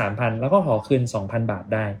จริงแค่ 3,000 แล้วก็ขอคืน 2,000 บาท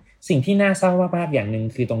ได้สิ่งที่น่าเศร้ามากๆอย่างนึง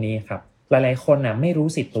คือตรงนี้ครับหลายๆคนไม่รู้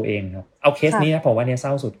สิทธิ์ตัวเองครับเอาเคสนี้นะผมว่าเนี่ยเศร้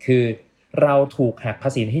าสุดคือเราถูกหักภา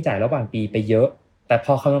ษีที่จ่ายระหว่างปีไปเยอะแต่พ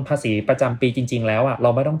อคำนวณภาษีประจำปีจริงๆแล้วเรา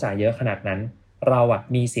ไม่ต้องจ่ายเยอะขนาดนั้นเรา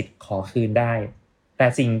มีสิทธิ์ขอคืนได้แ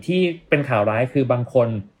ต่สิ่งที่เป็นข่าวร้ายคือบางคน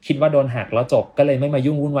คิดว่าโดนหักแล้วจบก็เลยไม่มา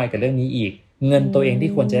ยุ่งวุ่นวายกับเรื่องนี้อีกเงินตัวเอง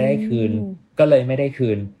ที่ควรจะได้คืนก็เลยไม่ได้คื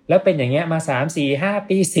นแล้วเป็นอย่างเงี้ยมา 3-4-5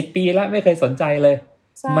 ปี 10 ปีแล้วไม่เคยสนใจเลย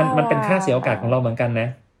มันเป็นค่าเสียโอกาสของเราเหมือนกันนะ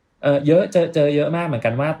เยอะเจอเยอะมากเหมือนกั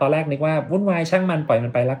นว่าตอนแรกนึกว่าวุ่นวายช่างมันปล่อยมั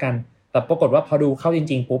นไปละกันแต่ปรากฏว่าพอดูเข้าจ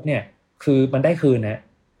ริงๆปุ๊บเนี่ยคือมันได้คืนนะ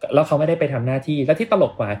แล้วเขาไม่ได้ไปทำหน้าที่แล้วที่ตล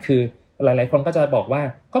กกว่าคือหลายๆคนก็จะบอกว่า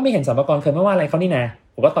ก็ไม่เห็นสรรพากรเคยมาว่าอะไรเขานี่นะ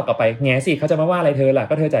ผมก็ตอบกลับไปแง่สิเขาจะมาว่าอะไรเธอล่ะ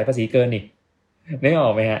ก็เธอจ่ายภาษีเกินนี่นึกอ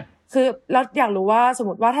อกไหมฮะคือแล้วอยากรู้ว่าสม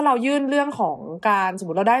มติว่าถ้าเรายื่นเรื่องของการสมม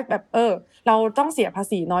ติเราได้แบบเราต้องเสียภา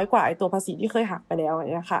ษีน้อยกว่าไอ้ตัวภาษีที่เคยหักไปแล้วอย่า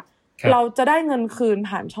งเงี้ยค่ะเราจะได้เงินคืน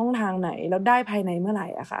ผ่านช่องทางไหนแล้วได้ภายในเมื่อไหร่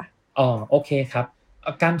อะคะโอเคครับ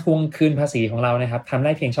การทวงคืนภาษีของเรานะครับทำไ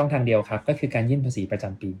ด้เพียงช่องทางเดียวครับก็คือการยื่นภาษีประจ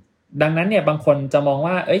ำปีดังนั้นเนี่ยบางคนจะมอง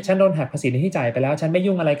ว่าฉันโดนหักภาษีที่จ่ายไปแล้วฉันไม่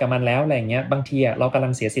ยุ่งอะไรกับมันแล้วอะไรเงี้ยบางทีเรากำลั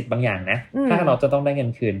งเสียสิทธิ์บางอย่างนะถ้าเราจะต้องได้เงิ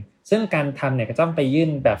นคืนซึ่งการทำเนี่ยก็ต้องไปยื่น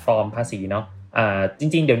แบบฟอร์มภาษีเนาะจ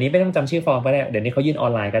ริงๆเดี๋ยวนี้ไม่ต้องจำชื่อฟอร์มก็ได้เดี๋ยวนี้เขายื่นออ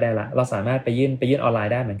นไลน์ก็ได้ละเราสามารถไปยื่นออนไล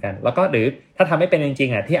น์ได้เหมือนกันแล้วก็หรือถ้าทำไม่เป็นจริง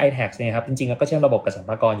ๆที่ iTax เนี่ยครับจริงๆก็เชื่อมระบบกับสรร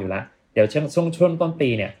พากรอยู่แล้วเดี๋ยวช่วงต้นปี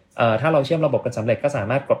เนี่ยถ้าเราเชื่อมระบบกันสำเร็จก็สา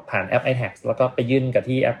มารถกดผ่านแอป iTax แล้วก็ไปยื่นกับ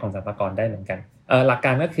ที่แอปของสรรพากรได้เหมือนกันหลักก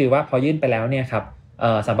ารก็คือว่าพอยื่นไปแล้วเนี่ยครับ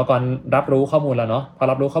สรรพากรรับรู้ข้อมูลแล้วเนาะพอ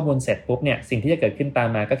รับรู้ข้อมูลเสร็จปุ๊บเนี่ยสิ่งที่จะเกิดขึ้นตาม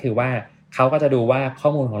มาก็คือว่าเขาก็จะดูว่าข้อ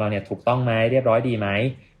มูลของเราเนี่ยถูกต้องไหมเรียบร้อยดีไหม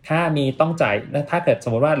ถ้ามีต้องจ่ายถ้าเกิดส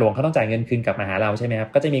มมติว่าหลวงเขาต้องจ่ายเงินคืนกลับมาหาเราใช่ไหมครับ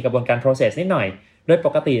ก็จะมีกระบวนการ process นิดหน่อยโดยป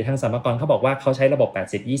กติทางสรรพากรเขาบอกว่าเขาใช้ระบบ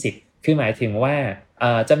คือหมายถึงว่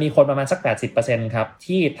าจะมีคนประมาณสัก 80% ครับ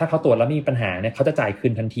ที่ถ้าเขาตรวจแล้วมีปัญหาเนี่ยเขาจะจ่ายคื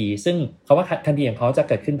นทันทีซึ่งเขาว่าทันทีของเขาจ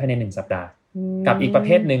ะเกิดขึ้นภายใน1สัปดาห์กับอีกประ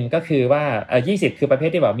เภทหนึ่งก็คือว่า20คือประเภ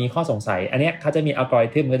ทที่แบบมีข้อสงสัยอันเนี้ยเขาจะมีอัลก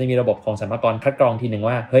อริทึมก็จะมีระบบของสรรพากรคัดกรองทีนึง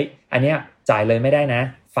ว่าเฮ้ยอันเนี้ยจ่ายเลยไม่ได้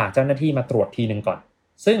นะฝากเจ้าหน้าที่มาตรวจทีนึงก่อ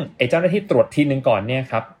นซึ่งไอ้เจ้าหน้าที่ตรวจทีนึงก่อนเนี่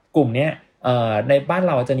ยครับกลุ่มเนี้ยในบ้านเ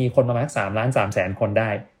ราจะมีคนประมาณ3.3 แสนคนได้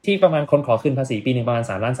ที่ประมาณคนขอคืนภาษีปีนึงประมาณ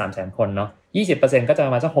3.3 แสนคนเนาะ 20% ก็จะ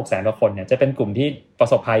ประมาณสัก 600,000 กว่าคนเนี่ยจะเป็นกลุ่มที่ประ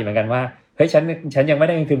สบภัยเหมือนกันว่าเฮ้ยฉันยังไม่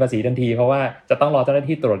ได้เงินคืนภาษีทันทีเพราะว่าจะต้องรอเจ้าหน้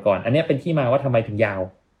าที่ตรวจก่อนอันนี้เป็นที่มาว่าทำไมถึงย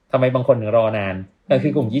าวทำไมบางคนถึงรอนา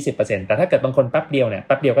นก็คือกลุ่ม 20% แต่ถ้าเกิดบางคนแป๊บเดียวเนี่ยแ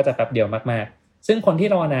ป๊บเดียวก็จะแป๊บเดียวมากๆซึ่งคนที่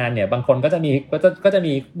รอนานเนี่ยบางคนก็จ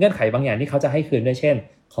ะมีเงื่อนไขบางอย่างที่เขาจะให้คืนด้วยเช่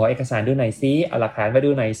นขอเอกสารดูหน่อยซิเอาหลักฐานมา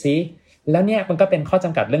ดูหน่อยซิแล้วเนี่ยมันก็เป็นข้อ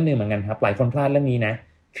จำกัดเรื่องนึงเหมือนกันครับหลายคนพลาดเรื่องนี้นะ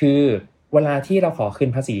คือเวลาที่เราข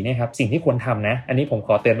อคืนภาษีเนี่ยครับสิ่งที่ควรทำนะอันนี้ผมข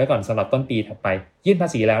อเตือนไว้ก่อนสำหรับต้นปีถัดไปยื่นภ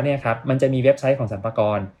าษีแล้วเนี่ยครับมันจะมีเว็บไซต์ของสรรพาก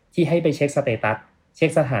รที่ให้ไปเช็คสเตตัสเช็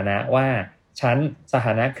คสถานะว่าฉันสถ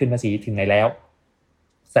านะคืนภาษีถึงไหนแล้ว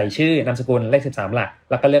ใส่ชื่อนามสกุลเลข13หลัก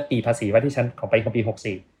แล้วก็เลือกปีภาษีว่าที่ฉันของปี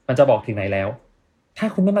64มันจะบอกถึงไหนแล้วถ้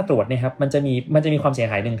าคุณไม่มาตรวจเนี่ยครับมันจะมีความเสี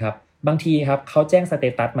ยหายนึงครับบางทีครับเขาแจ้งส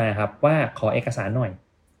เตตัสมาครับว่าขอเอกสารหน่อ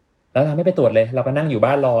ยแล้วเราไม่ไปตรวจเลยเราก็นั่งอ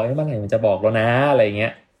ยู่บ้านรอเมื่อไหร่มันจะบอกแล้วนะอะไรเงี้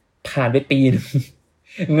ยผ่านไปปีนึง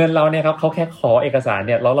เงินเราเนี่ยครับเขาแค่ขอเอกสาร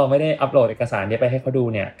เนี่ยแล้วเราไม่ได้อัปโหลดเอกสารเนี่ยไปให้เขา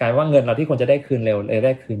ดูเนี่ยกลายว่าเงินเราที่ควรจะได้คืนเร็วเลย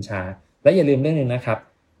ได้คืนช้าและอย่าลืมเรื่องนึงนะครับ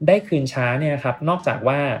ได้คืนช้าเนี่ยครับนอกจาก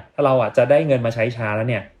ว่าเราจะได้เงินมาใช้ช้าแล้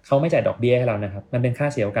วเนี่ยเขาไม่จ่ายดอกเบี้ยให้เรานะครับมันเป็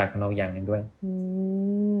นค่าเสียโอกาสของเราอย่างนึงด้ว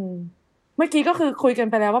ยเมื่อกี้ก็คือคุยกัน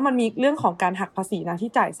ไปแล้วว่ามันมีเรื่องของการหักภาษีนะที่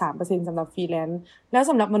จ่าย 3% สำหรับฟรีแลนซ์แล้ว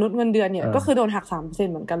สำหรับมนุษย์เงินเดือนเนี่ยก็คือโดนหัก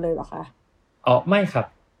 3% เหมือนกันเลยเหรอคะอ๋อไม่ครับ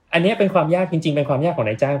อันนี้เป็นความยากจริงๆเป็นความยากของ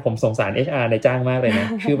นายจ้างผมสงสาร HR นายจ้างมากเลยนะ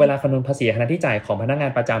คือเวลาคำนวณภาษีขณะที่จ่ายของพนักง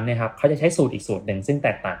านประจำเนี่ยครับเขาจะใช้สูตรอีกสูตรหนึ่งซึ่งแต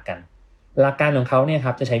กต่างกันหลักการของเขาเนี่ย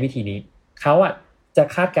ครับจะใช้วิธีนี้เขาจ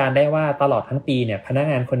ะคาดการได้ว่าตลอดทั้งปีเนี่ยพนัก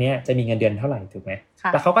งานคนนี้จะมีเงินเดือนเท่าไหร่ถูกไห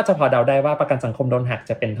มแล้วเขาก็จะพอเดาได้ว่าประกันสังคมโดนหัก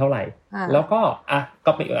จะเป็นเท่าไหร่แล้วก็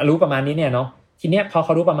ก็รู้ประมาณนี้เนี่ยเนาะทีเนี้ยพอเข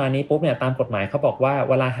ารู้ประมาณนี้ปุ๊บเนี่ยตามกฎหมายเขาบอกว่า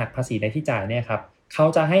เวลาหักภาษีในที่จ่ายเนี่ยครับเ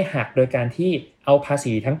ขาจะให้หักโดยการที่เอาภา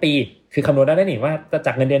ษีทั้งปีคือคำนวณได้นี่ว่าจะจ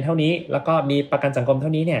ากเงินเดือนเท่านี้แล้วก็มีประกันสังคมเท่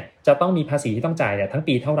านี้เนี่ยจะต้องมีภาษีที่ต้องจ่ายเนี่ยทั้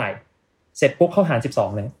งปีเท่าไหร่เสร็จปุ๊บเขาหาร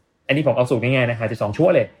12เลยอันนี้ผมเอาสูตรง่ายๆนะหาร12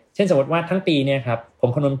ชั่วเลยเช่นสมมติว่าทั้งปีเนี่ยครับ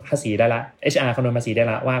ผมคำนวณภาษีได้ละ HR คำนวณภาษีได้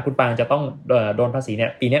ละว่าคุณปางจะต้องโดนภาษีเนี่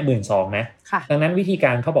ยปีนี้ 12,000 นะดังนั้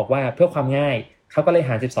นวิธีการเขาบอกว่าเพื่อความง่ายเขาก็เลย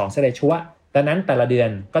หาร12เฉลี่ยชั่วดังนั้นแต่ละเดือ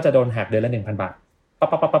นก็จะโดนหักเดือนละ 1,000 บา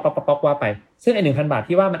ทป๊อปว่าไปซึ่งไอ้ 1,000 บา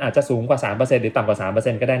ทที่ว่ามันอาจจะสูงกว่า 3% หรือต่ำกว่า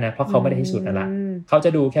 3% ก็ได้นะเพราะเขาไม่ได้ให้สูตรนั่นละเขาจ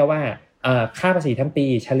ะดูแค่ว่าค่าภาษีทั้ง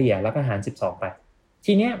ปีเฉลี่ยแล้วก็หาร12ไป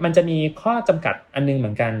ทีเนี้ยมันจะมีข้อจำกัดอันนึงเห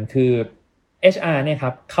มือนกันคือ HR เนี่ยค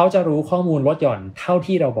รับเขาจะรู้ข้อมูลลดหย่อนเท่า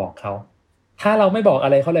ที่เราบอกเขาถ้าเราไม่บอกอะ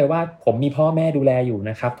ไรเขาเลยว่าผมมีพ่อแม่ดูแลอ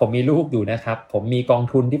ยู่นะครับผมมีลูกอยู่นะครับผมมีกอ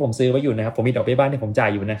งทุนที่ผมซื้อไว้อยู่นะครับผมมีดอกเบี้ยบ้านที่ผ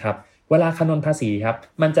มจ่ายอยู่นะครับเวลาคำนวณภาษีครับ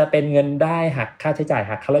มันจะเป็นเงินได้หักค่าใช้จ่า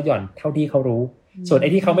ยหักค่าลดหย่อนเท่าที่เขารู้ส่วนไอ้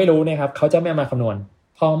ที่เขาไม่รู้เนี่ยครับเขาจะไม่เอามาคำนว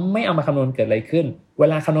ณพอไม่เอามาคำนวณเกิดอะไรขึ้นเว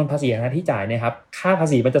ลาคำนวณภาษีหน้าที่จ่ายเนี่ยครับค่าภา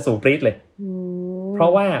ษีมันจะสูงปรี๊ดเลยเพรา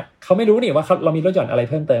ะว่าเขาไม่รู้นี่ว่าเรามีลดหย่อนอะไ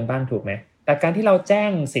รเพิ่มเติมบ้างถูกไหมแต่การที่เรา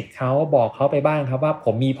แจ้งสิทธิ์เขาบอกเขาไปบ้างครับว่า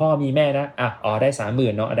ผมมีพ่อมีแม่นะได้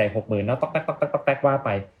 30,000 เนาะได้ 60,000 เนาะต๊อกว่าไ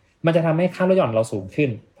ปมันจะทำให้ค่าลดหย่อนเราสูงขึ้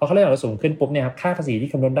นพอค่าลดหย่อนเราสูงขึ้นปุ๊บเนี่ยครับค่าภาษีที่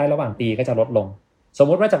คำนวณได้ระหว่างปีก็จะลดลงส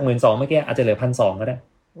มมติว่าจาก 12,000 เมื่อกี้อาจจะเหลือ 1,200 ก็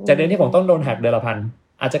ได้จากเดือนที่ผมต้องโดนหักเดือนละ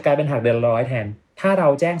 1,000 อาจจะกลายเป็นหักเดือนละ 100 แทนถ้าเร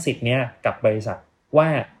าแจ้งสิทธิ์เนี้ยกับบริษั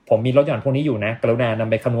ทว่าผมมีลดหย่อนพวกนี้อยู่นะกรุณานำ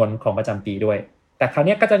ไปคำนวณของประจำปีด้วยแต่คราว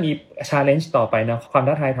นี้ก็จะมี challenge ต่อไปนะควา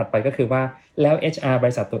มท้าทายถัดไปก็คือว่าแล้ว HR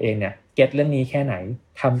บริษัทตัวเองเนี่ยเก็ตเรื่องนี้แค่ไหน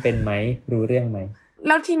ทำเป็นไหมรู้เรื่องไหมแ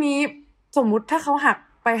ล้วทีนี้สมมุติถ้าเขา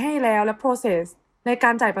หักไปให้แล้วและ process ใน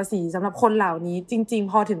การจ่ายภาษีสำหรับคนเหล่านี้จริ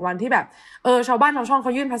งๆพอถึงวันที่แบบชาวบ้านชาวช่องเข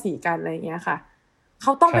ายื่นภาษีกันอะไรอย่างเงี้ยค่ะเ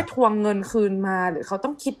ขาต้องไปทวงเงินคืนมาหรือเข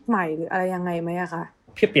าต้องคิดใหม่หรืออะไรยังไงไหมอะคะ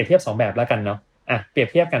เปรียบเทียบ2แบบแล้วกันเนาะเปรียบ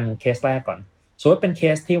เทียบกันเคสแรกก่อนสมมติเป็นเ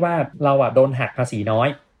คสที่ว่าเราโดนหักภาษีน้อ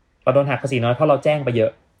ยเราโดนหักภาษีน้อยเพราะเราแจ้งไปเย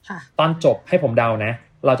อะตอนจบให้ผมเดาน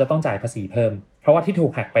ะเราจะต้องจ่ายภาษีเพิ่มเพราะว่าที่ถู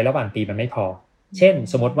กหักไประหว่างปีมันไม่พอเช่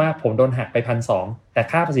นสมมติว่าผมโดนหักไป 1,200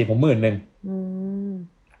 แต่ค่าภาษีผม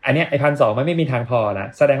 10,000 อันเนี้ยไอ้ 1,200 มันไม่มีทางพอล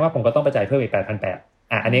ะแสดงว่าผมก็ต้องไปจ่ายเพิ่มอีก 8,800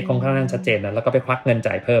 อันนี้ค่อนข้างชัดเจนนะแล้วก็ไปควักเงิน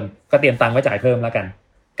จ่ายเพิ่มก็เตรียมตังค์ไว้จ่ายเพิ่มแล้วกั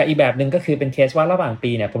นกับอีกแบบนึงก็คือเป็นเคสว่าระหว่า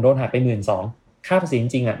งปีเนี่ยผมโดนหักไป 12,000 ค่าภาษีจ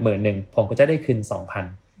ริงๆ10,000 ผมก็จะได้คืน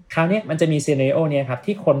 2,000 คราวนี้มันจะมีซีนาริโอเนี้ยครั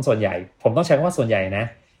บที่คนส่วนใหญ่ผมต้องใช้คำว่าส่วนใหญ่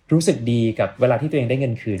นะรู้สึกดีกับเวลาที่ตัวเองได้เ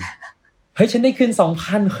งินคืนเฮ้ยฉันได้คืน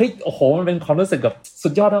 2,000 เฮ้ยโอ้โหมันเป็นความรู้สึกแบ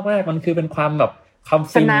บสุดยอดมากๆมันคือเป็นความแบบความ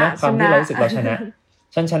ฟินนะความที่เรารู้สึกเราชน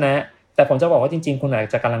ะฉันชนะ แต่ผมจะบอกว่าจริงๆคุณอาจ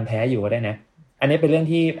จะกำลังแพ้อยู่ก็ได้นะอันนี้เป็นเ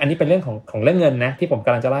รื่องของเรื่องเงินนะที่ผมก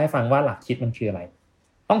ำลังจะเล่าให้ฟังว่าหลักคิดมันคืออะไร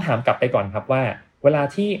ต้องถามกลับไปก่อนครับว่าเวลา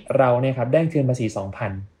ที่เราเนี่ยครับได้คืนภาษี 2,000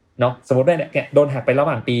 เนาะสมมติว่าเนี่ยโดนหักไประห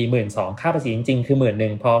ว่างปี 12,000 ค่าภาษีจริงๆคือ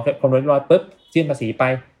 10,000 พอคำนวณเรียบร้อยปุ๊บยื่นภาษี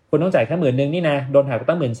ไปคุณต้องจ่ายแค่ 10,000 นี่นะโดนหักไ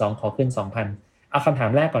ปตั้ง 12,000 ขอคืน 2,000 เอาคำถ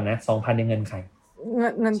ามแรกก่อนนะ 2,000 ในเงินใค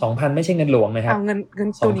รเงิน 2,000 ไม่ใช่เงินหลวงนะครับ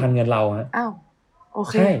เงิน 2,000 เงินเราฮะอ้าวโ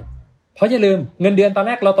อเคใช่เพราะอย่าลืมเงินเดือนตอน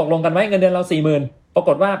แรกเราตกลงกันไว้เงินเดือนเรา 40,000 ปราก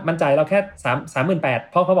ฏว่ามันจ่ายเราแค่ 38,000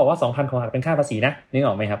 เพราะเขาบอกว่า 2,000 ของหักเป็นค่าภาษีนะนึก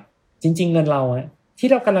ออกไหมครับจริงๆเงินเราฮะ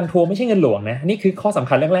ที่เรากำลังทวงไม่ใช่เงินหลวงนะนี่คือข้อส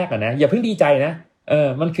ำคัญเรื่องแรกก่อนนะอย่าเพิ่งดีใจนะ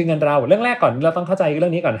มันคือเงินเราเรื่องแรกก่อนเราต้องเข้าใจเ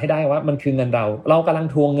รื่องนี้ก่อนให้ได้ว่ามันคือเงินเรากำลั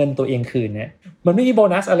งทวงเงินตัวเองคืนนะมันไม่มีโ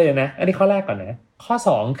บนัสอะไรเลยนะอันนี้ข้อแรกก่อนนะข้อ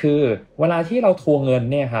2คือเวลาที่เราทวงเงิน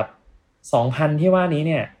เนี่ยครับ 2,000 ที่ว่านี้เ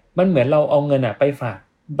นี่ยมันเหมือนเราเอาเงินไ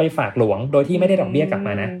ปฝากหลวงโดยที่ไม่ได้ดอกเบี้ยกลับ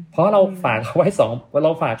มานะเพราะเราฝากเขาไว้เ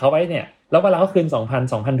ราฝากเขาไว้เนี่ยแล้วเวลาเขาคืน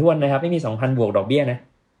 2,000 ถ้วนนะครับไม่มี 2,000 บวกดอกเบี้ยน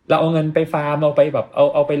ะเราเอาเงินไปฟาร์มเอาไปแบบ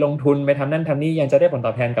เอาไปลงทุนไปทำนั่นทำนี่ยังจะได้ผลต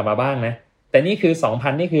อบแทนกลับมาบ้างนะแต่นี่คือ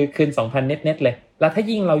 2,000 นี่คือคืน 2,000 เน็ตเลยแล้วถ้า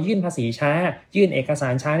ยิ่งเรายื่นภาษีช้ายื่นเอกส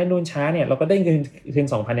ารช้านู่นช้าเนี่ยเราก็ได้คืน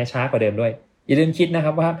 2,000 เนี่ยช้ากว่าเดิมด้วยอย่าลืมคิดนะ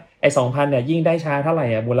ครับว่าไอ้ 2,000 เนี่ยยิ่งได้ช้าเท่าไ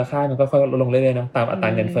หร่มูลค่ามันก็ค่อยลดลงเรื่อยๆเนาะตามอัตร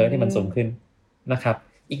าเงินเฟ้อที่มันสูงขึ้นนะครับ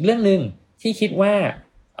อีกเรื่องนึงที่คิดว่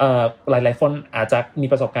าหลายๆคนอาจจ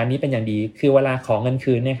ะมีประสบการณ์นี้เป็นอย่างดีคือเวลาขอเงิน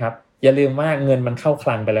คืนเนี่ยครับอย่าลืมว่าเงินมันเข้าค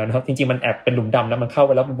ลังไปแล้วนะครับจริงๆมันแอบเป็นหลุมดำแล้วมันเข้าไ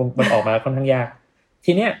ปแล้วมันออกมาค่อนข้างยาก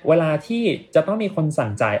ทีเนี้ยเวลาที่จะต้องมีคน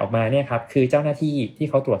สั่งจ่ายออกมาเนี่ยครับคือเจ้าหน้าที่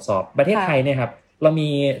ที่เขาตรวจสอบประเทศไทยเนี่ยครับเรา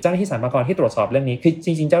มีเจ้าหน้าที่สรรพากรที่ตรวจสอบเรื่องนี้คือ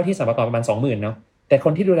จริงๆเจ้าหน้าที่สรรพากรประมาณ 20,000 เนาะแต่ค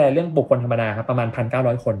นที่ดูแลเรื่องบุคคลธรรมดาครับประมาณ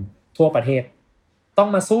 1,900 คนทั่วประเทศต้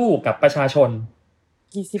องมาสู้กับประชาช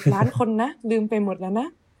นกี่สิบล้านคนนะลืมไปหมดแล้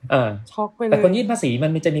วนะช็อกไปเลยแต่คนยื่นภ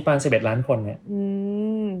าษีมันจะมีประมาณ11 ล้านคนเนี่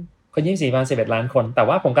ยคนยื่นภาษีประมาณ11 ล้านคน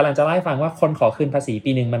แต่ว่าผมกำลังจะเล่าให้ฟังว่าคนขอคืนภ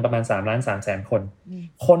าษีปีนึงมันประมาณ3,300,000 คน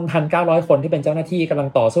คน 1,900 คนที่เป็นเจ้าหน้าที่กำลั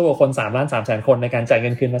งต่อสู้กับคน3,300,000 คนในการจ่ายเ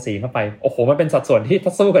งินคืนภาษีเข้าไปโอ้โหมันเป็นสัดส่วนที่ถ้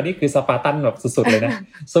าสู้กันนี่คือสปาร์ตันแบบสุดๆเลยน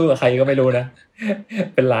ะสู้กับใครก็ไม่รู้นะ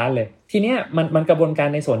เป็นล้านเลยทีเนี้ยมันกระบวนก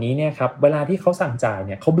ารในส่วนนี้เนี่ยครับเวลาที่เขาสั่งจ่าย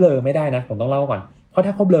เนี่ยเขาเบลอไม่ได้นะผมต้องเล่าก่อนเพรา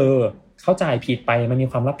ะถ้าเขาเบลอเขาจ่ายผิดไปมันมี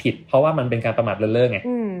ความรับผิดเพราะว่ามันเป็นการประมาทเลินเล่อไง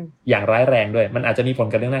อย่างร้ายแรงด้วยมันอาจจะมีผล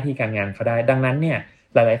กับเรื่องหน้าที่การงานเขาได้ดังนั้นเนี่ย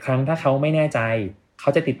หลายๆครั้งถ้าเขาไม่แน่ใจเข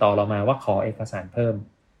าจะติดต่อเรามาว่าขอเอกสารเพิ่ม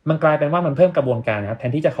มันกลายเป็นว่ามันเพิ่มกระบวนการนะครับแ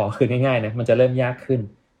ทนที่จะขอคืนง่ายๆนะมันจะเริ่มยากขึ้น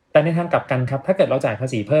แต่ในทางกลับกันครับถ้าเกิดเราจ่ายภ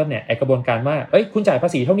าษีเพิ่มเนี่ยไอกระบวนการว่าคุณจ่ายภา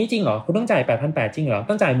ษีเท่านี้จริงเหรอคุณต้องจ่าย 8,800 จริงเหรอ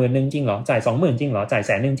ต้องจ่าย 10,000 จริงเหรอจ่าย 20,000 จริงเหรอจ่าย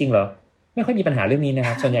 100,000 จริงเหรอไม่ค่อยมีปัญหาเรื่องนี้นะค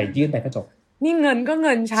รับส่วนใหญ่ยื่นไปก็จบนี่เงินก็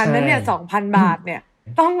เงินชั้นนั้นเนี่ย 2,000 บาทเนี่ย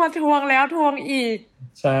ต้องมาทวงแล้วทวงอี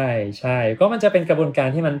กใช่ก็มันจะเป็นกระบวนก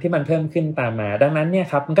ารที่มันเพิ่มขึ้นตามมาดังนั้นเนี่ย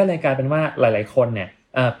ครับมันก็เลยกลายเป็นว่าหลายๆคนเนี่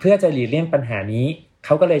ยเพื่อจะหลีกเลี่ยงปัญหานี้เข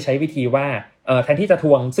าก็เลยใช้วิธีว่าแทนที่จะ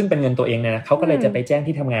ทวงซึ่งเป็นเงินตัวเองนะเขาก็เลยจะไปแจ้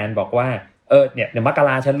งที่ทำงานบอกว่าเนี่ยเดี๋ยวมก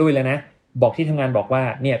ราฉันลุยแล้วนะบอกที่ทำงานบอกว่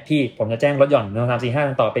าเนี่ยพี่ผมจะแจ้งลดหย่อน1 2 3 4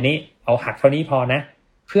 5ต่อไปนี้เอาหักเท่านี้พอน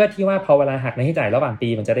ะเพื่อที่ว่าพอเวลาหักในที่จ่ายระหว่า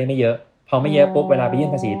งปีมันจะได้ไม่เยอะพอไม่เยอะปุ๊บเวลาไปยื่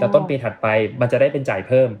นภาษีแต่ต้นปีถัดไปมันจะได้เป็นจ่าย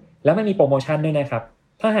เพิ่มแล้วมันมีโปรโมชั่นด้วยนะครั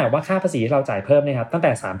บถ้าหากว่าค่าภาษีเราจ่ายเพิ่มนะครับตั้งแ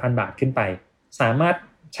ต่ 3,000 บาทขึ้นไปสามาร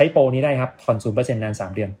ถใช้โปรนี้ได้ครับผ่อน 0% นาน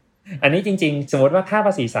3 เดือนอันนี้จริงๆสมมติว่าค่าภ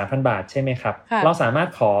าษี 3,000 บาทใช่ไหมครับเราสามา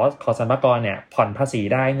รถขอสรรพากรเนี่ยผ่อนภาษี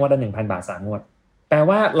ได้งวดละ 1,000 บาท3 งวดแปล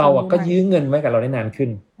ว่าเราก็ยื้อเงินไว้กับเราได้นานขึ้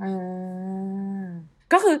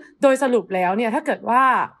นก็คือโดยสรุปแล้วเนี่ยถ้าเกิ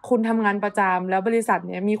ดว่าคุณทำงานประจำแล้วบริษัทเ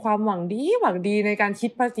นี่ยมีความหวังดีในกา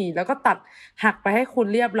รคิดภาษีแล้วก็ตัดหักไป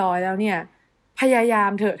ให้คุณเรียบร้อยแล้วเนี่ยพยาย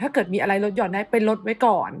ามเถอะถ้าเกิดมีอะไรลดหย่อนได้ไปลดไว้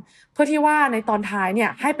ก่อนเพื่อที่ว่าในตอนท้ายเนี่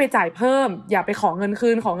ยให้ไปจ่ายเพิ่มอย่าไปขอเงิ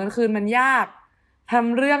นคืนมันยาก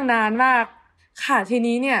ทำเรื่องนานมากค่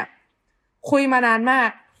ะทีนี้เนี่ยคุยมานานม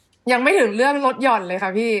ากยังไม่ถึงเรื่องลดหย่อนเล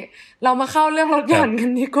ยค่ะพี่เรามาเข้าเรื่องลดหย่อ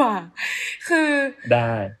นกันดีกว่าคือไ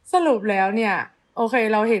ด้สรุปแล้วเนี่ยโอเ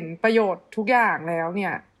คเราเห็นประโยชน์ทุกอย่างแล้วเนี่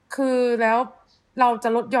ยคือแล้วเราจ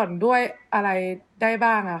ะลดหย่อนด้วยอะไร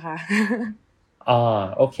ได้บ้างอะค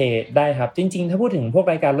ะโอเคได้ครับจริงๆถ้าพูดถึงพว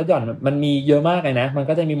กรายการลดหย่อนมันมีเยอะมากเลยนะมัน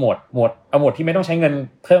ก็จะมีหมวดที่ไม่ต้องใช้เงิ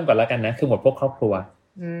นเพิ่มก่อนแล้วกันนะคือหมวดพวกครอบครั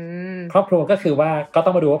วครอบครัวก็คือว่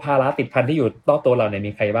าก็ต้องมาดูว่าภาระติดพันที่อยู่รอบตัวเราเนี่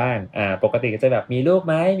ยมีใครบ้างปกติก็จะแบบมีลูก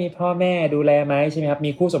ไหมมีพ่อแม่ดูแลไหมใช่ไหมครับ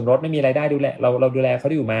มีคู่สมรสไม่มีรายได้ดูแลเราดูแลเขา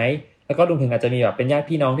ได้อยู่ไหมแล้วก็รวมถึงอาจจะมีแบบเป็นญาติ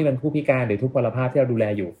พี่น้องที่เป็นผู้พิการหรือทุพพลภาพที่เราดู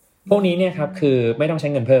แลอยู่พวกนี้เนี่ยครับคือไม่ต้องใช้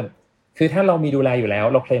เงินเพิ่มคือถ้าเรามีดูแลอยู่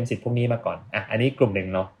แล้วเราเคลมสิทธิ์พวกนี้มาก่อนอันนี้กลุ่มหนึ่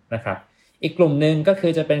งเนาะนะครับอีกกลุ่มนึงก็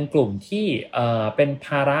คือจะเป็นกลุ่มที่เป็นภ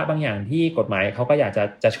าระบางอย่างที่กฎหมายเขาก็อยา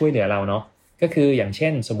กจะช่วยเหลือเราเนาะก็คืออย่างเช่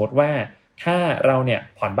นสมมติว่าถ้าเราเนี่ย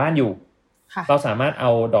ผ่อนบ้านอยู่เราสามารถเ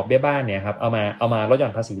อาดอกเบี้ยบ้านเนี่ยครับเอามาลดหย่อ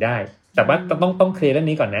นภาษีได้ แต่ว่าต้องเคลียร์เรื่อ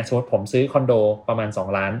งนี้ก่อนนะสมมติผมซื้อคอนโดประมาณ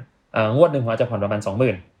2ล้านงวดนึงผมอาจจะผ่อนประมาณ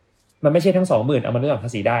 20,000 มันไม่ใช่ทั้ง 20,000 เอามาลดหย่อนภา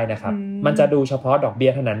ษีได้นะครับมันจะดูเฉพาะดอกเบี้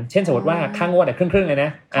ยเท่านั้นเช่นสมมติว่าค่างวดครึ่งๆเลย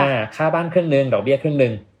นะค่าบ้านครึ่งนึงดอกเบี้ยครึ่งนึ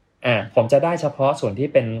งผมจะได้เฉพาะส่วนที่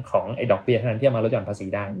เป็นของไอ้ดอกเบี้ยเท่านั้นที่เอามาลดหย่อนภ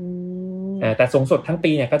าษีได้แต่สูงสุดทั้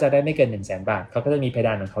งปีเนี่ยก็จะได้ไม่เกิน 100,000 บาทเขาก็จะมีเพ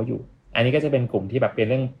ดานของเขาอยู่อันนี้ก็จะเป็นกลุ่มที่แบบเป็น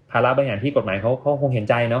เรื่องภาระบางอย่างที่กฎหมายเขาคงเห็น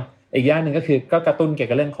ใจเนาะอีกอย่างนึงก็คือก็กระตุ้นเกี่ย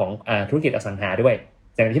วกับเรื่องของธุรกิจอสังหาด้ว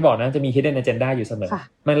ยอย่างที่บอกนะจะมี hidden agenda อยู่เสมอ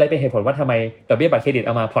มันเลยเป็นเหตุผลว่าทำไมดอกเบี้ยบัตรเครดิตเ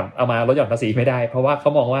อามาลดหย่อนภาษีไม่ได้เพราะว่าเ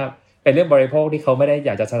ขามองว่าเป็นเรื่องบริโภคที่เขาไม่ได้อย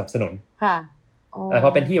ากจะสนับสนุนค่ะแต่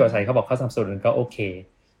พอเป็นที่อยู่อาศัยเขาบอกเขาสนับสนุนก็โอเ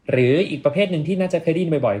คหรืออีกประเภทนึงที่น่าจะเคยได้ยิน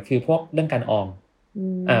บ่อยๆคือพวกเรื่องการออ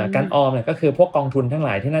มการออมเนี่ยก็คือพวกกองทุนทั้งหล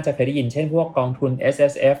ายที่น่าจะเคยได้ยินเช่นพวกกองทุน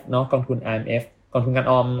SSF เนาะกองทุน IMF กองทุนกา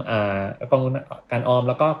รออมกองทุนการออม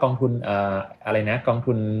แล้วก็กองทุนอะไรนะกอ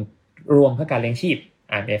งทุนรวมเพื่อการเลี้ยงชีพ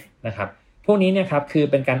IMF นะครับพวกนี้เนี่ยครับคือ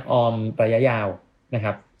เป็นการออมระยะยาวนะค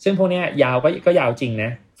รับซึ่งพวกนี้ยาวก็ยาวจริงน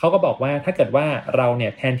ะเขาก็บอกว่าถ้าเกิดว่าเราเ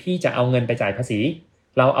นี่ยแทนที่จะเอาเงินไปจ่ายภ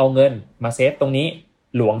าษีเราเอาเงินมาเซฟตรงนี้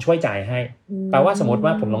หลวงช่วยจ่ายให้แปลว่าสมมติว่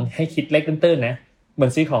าผมลองให้คิดเล็กตื้นๆนะเหมือ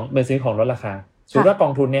นซื้อของลดราคาสมมติว่า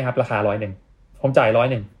กองทุนเนี่ยครับราคา100ผมจ่าย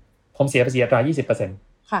100ผมเสียภาษีอัตรา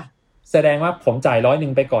 20% ค่ะแสดงว่าผมจ่าย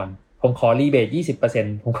100ไปก่อนผมขอรีเบท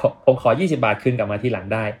 20% ผมขอ20 บาทคืนกลับมาทีหลัง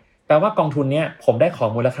ได้แปลว่ากองทุนเนี่ยผมได้ข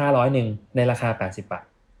องมูลค่า100ในราคา80 บา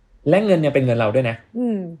ทและเงินเนี่ยเป็นเงินเราด้วยนะ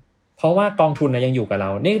เพราะว่ากองทุนนะยังอยู่กับเร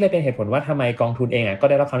านี่เลยเป็นเหตุผลว่าทำไมกองทุนเอ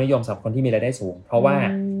งก็ได้รับความนิยมสำหรับคนที่มีรายได้สูงเพราะว่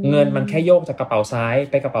าเงินมันแค่โยกจากกระเป๋าซ้าย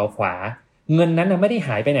ไปกระเป๋าขวาเงินนั้นไม่ได้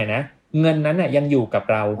หายไปไหนนะเงินนั้นยังอยู่กับ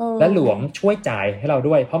เราและหลวงช่วยจ่ายให้เรา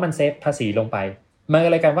ด้วยเพราะมันเซฟภาษีลงไปมันอะ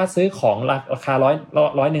ไรกันว่าซื้อของราคา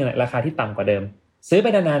100นึงราคาที่ต่ำกว่าเดิมซื้อไ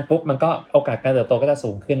ปนานๆปุ๊บมันก็โอกาสการเติบโตก็จะ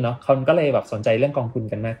สูงขึ้นเนาะคนก็เลยแบบสนใจเรื่องกองทุ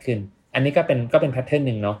นกันมากขึ้นอันนี้ก็เป็นแพทเทิร์น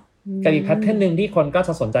นึงเนาะกับอีกแพทเทิร์นนึงที่คนก็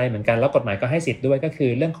จะสนใจเหมือนกันแล้วกฎหมายก็ให้สิทธิ์ด้วยก็คื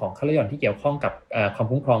อเรื่องของค่าลดหย่อนที่เกี่ยวข้องกับความ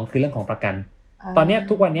คุ้มครองคือเรื่องของประกันตอนนี้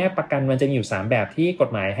ทุกวันนี้ประกันมันจะมีอยู่3แบบที่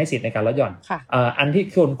กฎหมายให้สิทธิ์ในการลดหย่อนอัน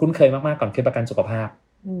ที่คุณคุ้นเคยมากๆก่อนคือประกันสุขภาพ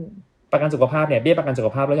ประกันสุขภาพเนี่ยเบี้ยประกันสุ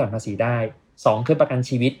ขภาพลดหย่อนภาษีได้2คือประกั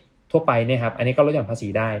นชีวิตทั่วไปเนี่ยครับอันนี้ก็ลดหย่อนภา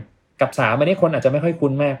ษีได้กับ3อันนี้คนอาจจะไม่ค่อย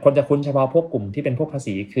คุ้นมากคนจะคุ้นเฉพาะพวกกลุ่มที่เป็นพวกภา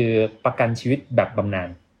ษีคือประกันชีวิตแบบบำน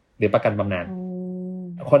าญหรือประกันบำนา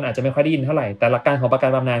ญคนอาจจะไม่ค่อยได้ยินเท่าไหร่แต่หลักการของปร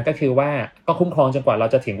ะกันบำนาญก็คือว่าก็คุ้มครองจนกว่าเรา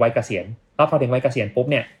จะถึงวัยเกษียณแล้วพอถึงวัยเกษียณปุ๊บ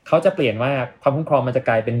เนี่ยเขาจะเปลี่ยนว่าความคุ้มครองมันจะก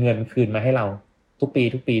ลายเป็นเงินคืนมาให้เราทุ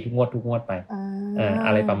กปีทุกงวดไ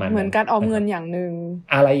ปอะไรประมาณนั้นเหมือนการออมเงินอย่างนึ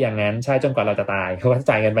งอะไรอย่างนั้นใช่จนกว่าเราจะตายเขาก็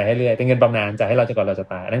จ่ายเงินไปให้เรื่อยเป็นเงินบำนาญจ่ายให้เราจนกว่าเราจ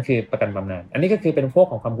ะตายนั่นคือประกันบำนาญอันนี้ก็คือเป็นพวก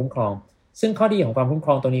ของความคุ้มครองซึ่งข้อดีของความคุ้มค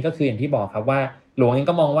รองตรงนี้ก็คืออย่างที่บอกครับว่าหลวงเอ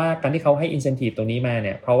งก็มองว่าการที่เขาให้ incentive ตรงนี้มา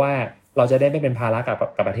เนี่ยเพราะว่าเราจะได้ไม่เป็นภาระ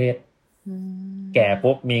กับประเทศแก่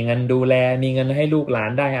ปุ๊บมีเงินดูแลมีเงินให้ลูกหล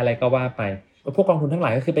านได้อะไรก็ว่าไปพวกกองทุนทั้งห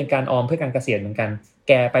ลายก็คือเป็นการออมเพื่อการเกษียณเหมือนกันแ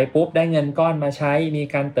ก่ไปปุ๊บได้เงินก้อนมาใช้มี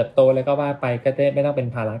การเติบโตแล้วก็ว่าไปก็ได้ไม่ต้องเป็น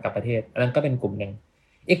ภาระกับประเทศอันนั้นก็เป็นกลุ่มนึง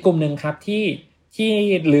อีกกลุ่มนึงครับที่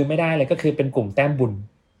ลืมไม่ได้เลยก็คือเป็นกลุ่มแต้มบุ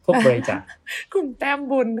ญพวกบริจาค กลุ่มแต้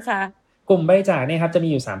มบุญค่ะกลุ่มบริจาคเนี่ยครับจ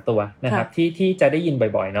ะมีอยู่3ตัวนะครับที่จะได้ยิน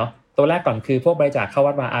บ่อยๆเนาะตัวแรกก่อนคือพวกบริจาคเข้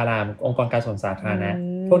าวัดวาอารามองค์กรการส่วนสาธารณ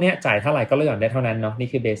ะพวกนี้จ่ายเท่าไหร่ก็ลดหย่อนได้เท่านั้นเนาะนี่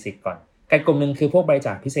คือเบสิกก่อนกลุ่มนึงคือพวกบริจ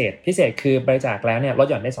าคพิเศษคือบริจาคแล้วเนี่ยล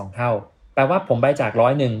ดหย่อนได้2เท่าแปลว่าผมบริจาค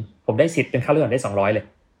100ผมได้สิทธิ์เป็นค่าลดหย่อนได้200เล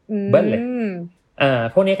ยเบิ้ลเล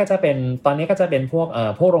ยพวกนี้ก็จะเป็นตอนนี้ก็จะเป็นพ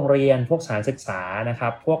วกโรงเรียนพวกสถานศึกษานะ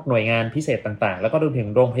ครับพวกหน่วยงานพิเศษต่างๆแล้วก็รวมถึ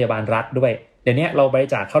งโรงพยาบาลรัฐด้วยเดี๋ยวนี้เราบริ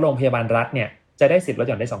จาคเข้าโรงพยาบาลรัฐเนี่ยจะได้สิทธิ์ลดห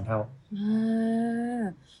ย่อนได้2เท่า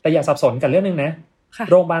แต่อย่าสับสนกันเรื่องนึงนะ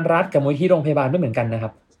โรงพยาบาลรัฐกับมูลนิธิโรงพยาบาลไม่เหมือนกันนะค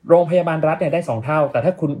รับโรงพยาบาลรัฐเนี่ยได้2เท่า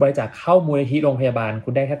แต่ถ้าคุณบริจาคเข้ามูลนิธิโรงพยาบา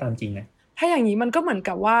ลคุณได้แค่ตามจริงนะถ้าอย่างนี้มันก็เหมือ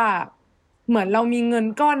นกับว่าเหมือนเรามี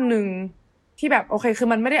เงินก้อนนึงที่แบบโอเคคือ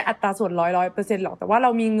มันไม่ได้อัตราส่วน 100% หรอกแต่ว่า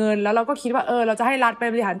เรามีเงินแล้วเราก็คิดว่าเราจะให้รัฐไ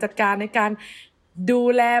ปบริหารจัดการในการ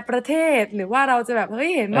ดูแลประเทศหรือว่าเราจะแบบเฮ้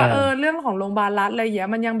ยเห็นว่าเรื่องของโรงพยาบาลรัฐอะไรอย่างเงี้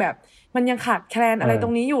ยมันยังขาดแคลนอะไรตร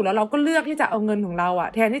งนี้อยู่แล้วเราก็เลือกที่จะเอาเงินของเรา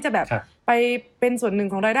แทนที่จะแบบไปเป็นส่วนหนึ่ง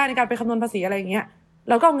ของรายได้ในการไปคำนวณภาษีอะไรอย่างเงี้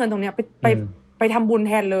ยเราก็เอาเงินตรงเนี้ยไปทำบุญ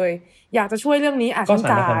แทนเลยอยากจะช่วยเรื่องนี้ฉัน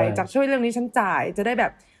จ่ายจากช่วยเรื่องนี้ฉันจ่ายจะได้แบ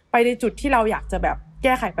บไปในจุดที่เราอยากจะแบบแ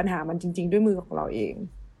ก้ไขปัญหามันจริงๆด้วยมือของเราเอ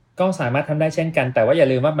งก็สามารถทำได้เช่นกันแต่ว่าอย่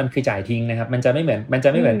าลืมว่ามันคือจ่ายทิ้งนะครับมันจะไม่เ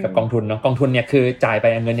หมือนกับกองทุนเนาะกองทุนเนี่ยคือจ่าย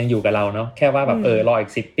ไปเงินยังอยู่กับเราเนาะแค่ว่าแบบรออีก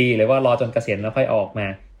10 ปีหรือว่ารอจนเกษียณแล้วค่อยออก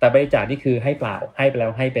มาแต่บริจาคนี่คือให้เปล่าให้ไป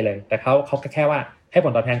แล้วให้ไปเลยแต่เขาแค่ว่าให้ผ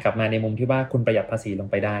ลตอบแทนกลับมาในมุมที่ว่าคุณประหยัดภาษีลง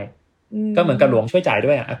ไปได้ก็เหมือนกับหลวงช่วยจ่ายด้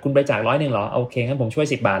วยคุณบริจาค100เหรอโอเคงั้นผมช่วย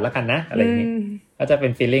10 บาทแล้วกันนะอะไรอย่างนี้ก็จะ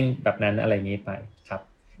เป็น feeling แบบนั้นอะไรอย่างนี้ไปครั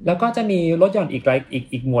บแล้วก็จะมีลดหย่อน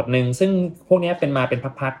อีกหมวดนึงซึ่งพวกนี้เป็น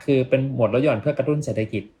พักๆคือเป็นหมวดลดหย่อนเพื่อกระตุ้นเศรษ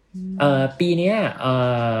ฐกิจ ปี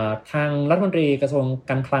นี้ทางรัฐมนตรีกระทรว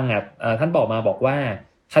งการคลังท่านบอกว่า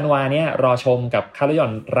ธันวาเนี่ยรอชมกับค่าลดหย่อ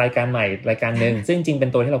นรายการใหม่รายการหนึ่ง ซึ่งจริง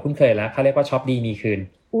เป็นตัวที่เราคุ้นเคยแล้วเขาเรียกว่าช็อปดีมีคืน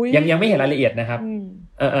ยังไม่เห็นรายละเอียดนะครับ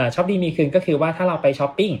ช็อปดีมีคืนก็คือว่าถ้าเราไปช้อ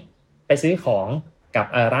ปปิ้งไปซื้อของ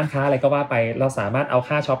กับร้านค้าอะไรก็ว่าไปเราสามารถเอ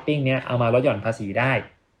าค่าช้อปปิ้งเนี่ยเอามาลดหย่อนภาษีได้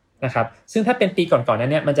นะครับซึ่งถ้าเป็นปีก่อนๆนั้น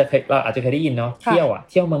เนี่ยมันจะเราอาจจะเคยได้ยินเนาะเ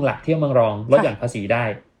ที่ยวเมืองหลักเที่ยวเมืองรองลดหย่อนภาษีได้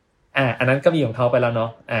อันนั้นก็มีของเขาไปแล้วเนา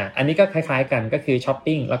ะอันนี้ก็คล้ายๆกันก็คือช้อ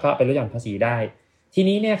ปปิ้งแล้วก็ไปลดหย่อนภาษี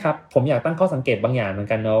ได้ทีนี้เนี่ยครับผมอยากตั้งข้อสังเกตบางอย่างเหมือน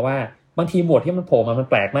กันเนาะว่าบางทีหมวดที่มันโผล่มามัน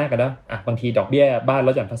แปลกมากกันเนาะบางทีดอกเบี้ยบ้านล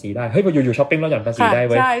ดหย่อนภาษีได้เฮ้ยอยู่ๆช้อปปิ้งลดหย่อนภาษีได้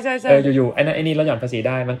เว้ยอยู่ๆไอ้นั่นไอ้นี่ลดหย่อนภ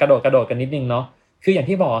าษีได้มันกระโดดกันนิดนึงเนาะคืออย่าง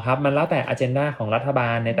ที่บอกครับมันแล้วแต่อเจนดาของรัฐบา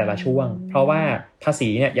ลในแต่ละช่วงเพราะว่าภา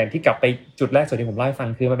ษีเนี่ยอย่างที่กลับไปจุดแรกสุดที่ผมเล่าให้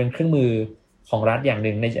ฟังคือมันเป็นเครื่องมือของรัฐอย่าง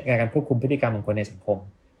หนึ่งในการควบคุมพฤติกรรมของคนในสังคม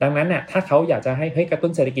ดังนั้นเนี่ยถ้าเขาอยากจะให้เฮ้ยกระ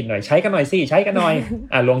ตุ้นเศรษฐกิจหน่อยใช้กันหน่อยสิใช้กันหน่อ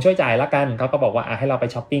ยหลวงช่วยจ่ายละกันเขาก็บอกว่าให้เราไ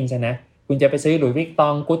ปช้อปปิ้งใช่ไหมคุณจะไปซื้อหลุยส์วิกต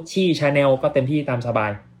องกุชชี่ชาแนลก็เต็มที่ตามส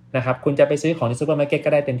บายนะครับคุณจะไปซื้อของในซุปเปอร์มาร์เก็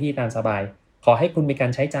ตก็ได้เต็มที่ตามสบายขอให้คุณมี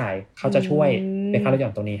การใช้จ่ายเขาจะช่วยเป็นค่าลดหย่อ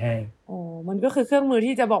นตรงนี้ให้มันก็คือเครื่องมือ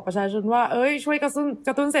ที่จะบอกประชาชนว่าช่วย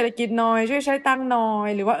กระตุ้นเศรษฐกิจหน่อยช่วยใช้ตังค์หน่อ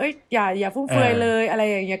ยหรือว่าอย่าฟุ่มเฟือยเลยอะไร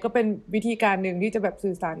อย่างเงี้ยก็เป็นวิธีการหนึ่งที่จะแบบ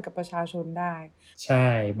สื่อสารกับประชาชนได้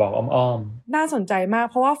ใช่บอกอ้อมๆน่าสนใจมา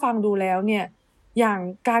กเพราะว่าฟังดูแล้วเนี่ยอย่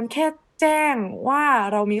างการแค่แจ้งว่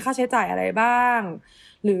าเรามีค่าใช้จ่ายอะไรบ้าง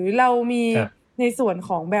หรือเรามีในส่วนข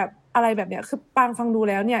องแบบอะไรแบบเนี้ยคือปางฟังดู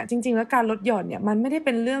แล้วเนี่ยจริงๆแล้วการลดหย่อนเนี่ยมันไม่ได้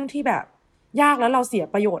เป็นเรื่องที่แบบยากแล้วเราเสีย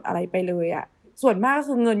ประโยชน์อะไรไปเลยอ่ะส่วนมา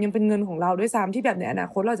กก็คือเงินยังเป็นเงินของเราด้วยซ้ำที่แบบในอน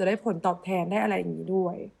าคตเราจะได้ผลตอบแทนได้อะไรอย่างนี้ด้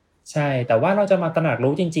วยใช่แต่ว่าเราจะมาตระหนั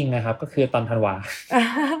กรู้จริงๆนะครับก็คือตอนธันวา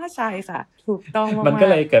ใช่ค่ะถูกต้องมากมั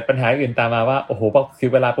นก็เลยเกิดปัญหาอื่นตามมาว่าโอ้โหคื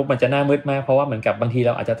อเวลาปุ๊บมันจะหน้ามืดมากเพราะว่าเหมือนกับบางที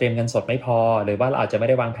เราอาจจะเตรียมเงินสดไม่พอหรือว่าเราอาจจะ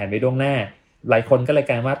ไม่ได้วางแผนไว้ล่วงหน้าหลายคนก็เลย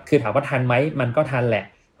กลายว่าคือถามว่าทันไหมมันก็ทันแห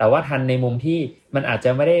ละแต่ว่าทันในมุมที่มันอาจจ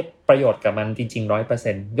ะไม่ได้ประโยชน์กับมันจริงๆ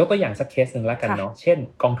 100% ยกตัวอย่างสักเคสนึงแล้วกันเนาะเช่น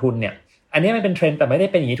กองทุนเนี่ยอันนี้มันเป็นเทรนด์แต่ไม่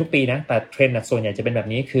ได้เป็นอย่างนี้ทุกปีนะแต่เทรนด์ส่วนใหญ่จะเป็นแบบ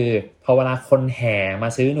นี้คือพอเวลาคนแห่ม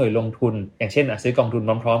าซื้อหน่วยลงทุนอย่างเช่นซื้อกองทุน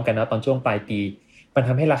พร้อมๆกันนะตอนช่วงปลายปีมันท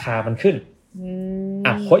ำให้ราคามันขึ้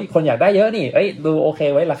นคนอยากได้เยอะนี่ดูโอเ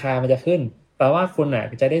คไว้ราคามันจะขึ้นแปลว่าคุณ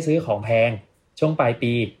จะได้ซื้อของแพงช่วงปลา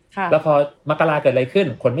ยปีแล้วพอมกราเกิดอะไรขึ้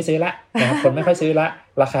นคนไม่ซื้อละนะครับคนไม่ค่อยซื้อล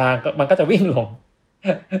ะราคามันก็จะวิ่งลง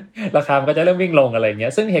ราคามันก็จะเริ่มวิ่งลงอะไรอย่างเ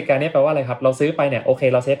งี้ยซึ่งเหตุการณ์นี้แปลว่าอะไรครับเราซื้อไปเนี่ยโอ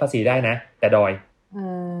เคเราเซฟภาษีได้นะแต่ดอ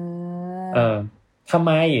ยทำไ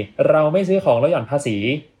มเราไม่ซื้อของลดหย่อนภ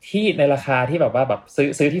าษีที่ในราคาที่แบบ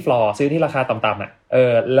ซื้อที่ฟลอร์ซื้อที่ราคาต่ำ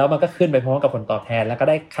ๆแล้วมันก็ขึ้นไปพร้อมกับผลตอบแทนแล้วก็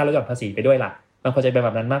ได้ค่าลดหย่อนภาษีไปด้วยล่ะมันควรจะเป็นแบ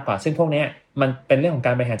บนั้นมากกว่าซึ่งพวกนี้มันเป็นเรื่องของ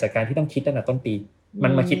การบริหารจัดการที่ต้องคิดตั้งแต่ต้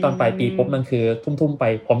นปีมันมาคิดตอนปลายปีปุ๊บมันคือทุ่มๆไ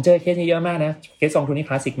ปผมเจอเคสนี้เยอะมากนะเคสกองทุนนี่ค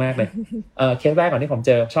ลาสสิกมากเลยเคสแรกก่อนที่ผมเ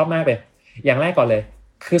จอชอบมากเลยอย่างแรกก่อนเลย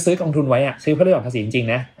คือซื้อกองทุนไว้ซื้อเพื่อลดหย่อนภาษีจริง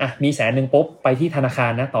ๆนะมี100,000ปุ๊บไปที่ธนา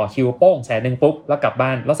คารนะต่อคิวโป้ง100,000ปุ๊บแล้วกลับบ้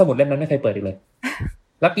านแล้วสมุดเล่มนั้นไม่เคยเปิดอีกเลย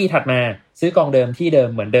แล้วปีถัดมาซื้อกองเดิมที่เดิ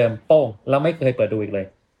มเหมือนเดิมโป้งแล้วไม่เคยเปิดดูอีกเล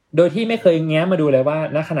ยโดยที่ไม่เคยแง้มมาดูเลยว่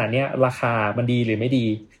าณขณะนี้ราคามันดีหรือไม่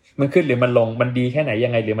ดีมันขึ้นหรือมันลงมันดีแค่ไห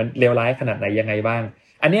นยังไงหรือมันเลวร้ายขนาดไหนยังไงบ้าง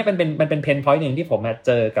อันนี้มันเป็นเพนพอยต์นึงที่ผมเ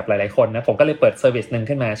จอกับหลายๆคนนะผมก็เลยเปิดเซอร์วิสนึง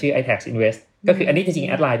ขึ้นมาชื่อ iTax Invest ก็คืออันนี้จริงๆ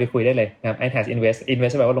แอดไลน์ไปคุยได้เลยนะครับ iTax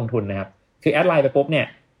Invest แปลว่าลงทุนนะครับคือแอดไลน์ไปปุ๊บเนี่ย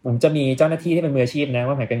ผมจะมีเจ้าหน้าที่ที่เป็นมืออาชีพนะ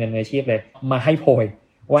ว่าแผนการเงินมืออาชีพเลยมาให้โพย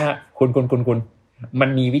ว่าคุณ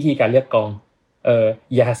มันมีวิธีการเลือกกอง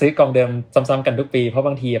อย่าซื้อกองเดิมซ้ำๆกันทุกปีเพราะ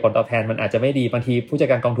บางทีผลตอบแทนมันอาจจะไม่ดีบางทีผู้จั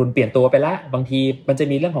ดการกองทุนเปลี่ยนตัวไปละบางทีมันจะ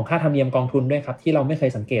มีเรื่องของค่าธรรมเนียมกองทุนด้วยครับที่เราไม่เค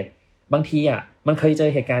ยสังเกตบางทีมันเคยเจ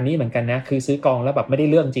อเหตุการณ์นี้เหมือนกันนะคือซื้อกองแล้วแบบไม่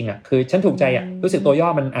ได้เรื่องจริงคือฉันถูกใจรู้สึกตั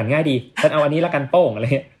วย่อมันอ่านง่ายดีฉันเอาอันนี้ละกันโป้งอะไร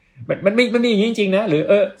เงี้ยมันมีอย่างนี้จริงๆนะหรื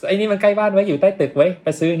อไอ้นี่มันใกล้บ้านไว้อยู่ใต้ตึกไว้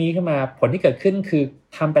ไปซื้อนี้ขึ้นมาผลที่เกิดขึ้นคื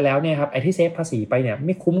อทำไปแล้วเนี่ยครับไอ้ที่เซฟภาษีไปเนี่ย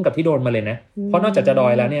ไม่คุ้มกับที่โดนมาเลยนะเพราะนอกจากจะดอ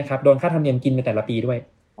ยแล้วเนี่ยครับโดนค่าธรรมเนียมกินไปแต่ละปีด้ว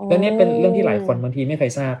ยแล้วเนี่ยเป็นเรื่องที่หลายคนบางทีไม่เคย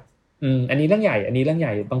ทราบอันนี้เรื่องให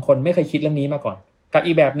ญ่บางคนไม่เคยคิดเรื่องนี้มาก่อนกับ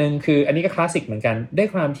อีกแบบนึงคืออันนี้ก็คลาสสิกเหมือนกันด้วย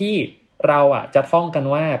ความที่เราจะท่องกั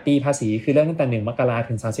นว่าปีภาษีคือเริ่มตั้งแต่1 มกราคม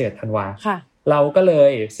ถึง31 ธันวาคมเราก็เล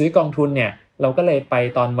ยซื้อกองทุนเนี่ยเราก็เลยไป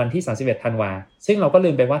ตอนวันที่31 ธันวาซึ่งเราก็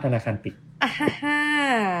ลืมไปว่าธนาคารปิ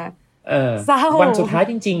ดวันสุดท้า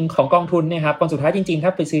ยจริงๆของกองทุนเนี่ยครับวันสุดท้ายจริง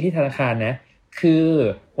ๆถ้าไปซื้อที่ธนาคารน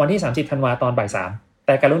ะคือวันที่30 ธันวาตอนบ่าย 3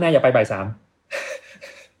แต่กรุณาอย่าไปบ่าย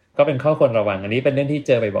 3ก็เป็นข้อควรระวังอันนี้เป็นเรื่องที่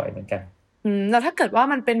เจอบ่อยๆเหมือนกันแล้วถ้าเกิดว่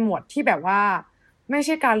ามันเป็นหมวดที่แบบว่าไม่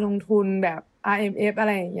ใช่การลงทุนแบบ RMF อะ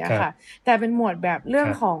ไรอย่างเงี้ยค่ะแต่เป็นหมวดแบบเรื่อ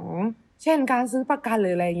งของเช่นการซื้อประกันห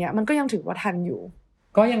รืออะไรเงี้ยมันก็ยังถือว่าทันอ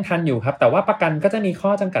ยู่ก็ยังทันอยู่ครับแต่ว่าประกันก็จ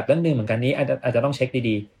ะมีข้อจำกัดเรื่องนึงเหมือนกันนี้อาจจะต้องเช็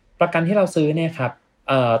คดีๆประกันที่เราซื้อเนี่ยครับ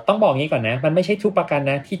ต้องบอกงี้ก่อนนะมันไม่ใช่ทุกประกัน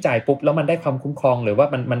นะที่จ่ายปุ๊บแล้วมันได้ความคุ้มครองหรือว่า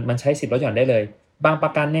มันใช้สิทธิ์ลดหย่อนได้เลยบาง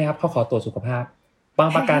ประกันเนี่ยครับเขาขอตรวจสุขภาพ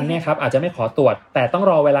บางประกันเนี่ยครับอาจจะไม่ขอตรวจแต่ต้อ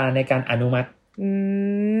งรอเวลาในการ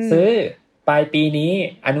อนุมัติซื้อปลา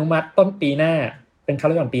ยปีนี้อนุมัติต้นปีหน้าเป็นค่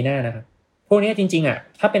าลดหย่อนปีหน้านะครับพวกนี้จริงๆอ่ะ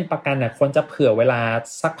ถ้าเป็นประกันอ่ะควรจะเผื่อเวลา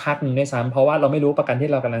สักพักนึงด้วยซ้ำเพราะว่าเราไม่รู้ประกันที่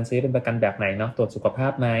เรากำลังซื้อเป็นประกันแบบไหนเนาะตรวจสุขภ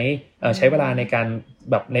าพไหมใช้เวลาในกา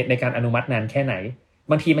รแบบในการอนุมัตินานแค่ไห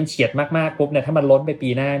นบางทีมันเฉียดมากๆปุ๊บเนี่ยถ้ามันล้นไป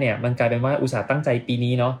ปีหน้าเนี่ยมันกลายเป็นว่าอุตส่าห์ตั้งใ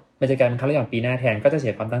จปีนี้เนาะมันจะกลายเป็นค่าลดหย่อนปีหน้าแทนก็จะเสีย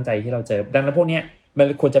ความตั้งใจที่เราเจอดังนั้นพวกเนี้ย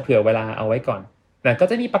มันควรจะเผื่อเวลาเอาไว้ก่อนแต่ก็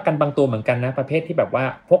จะมีประกันบางตัวเหมือนกันนะประเภทที่แบ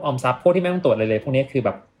บว่าพวกออมทรัพย์พวกที่ไม่ต้องตรวจเลยพวกนี้คือแ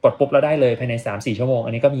บบกดปุ๊บแล้วได้เลยภายใน 3-4 ชั่วโม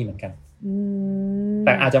งอันนี้ก็มีเหมือนกัน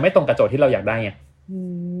แต่อาจจะไม่ตรงกับโจทย์ที่เราอยากได้ไ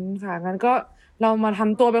งค่ะงั้นก็เรามาท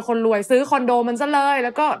ำตัวเป็นคนรวยซื้อคอนโดมันซะเลย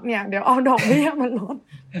แล้วก็เนี่ยเดี๋ยวเอาดอกเบี้ยมันล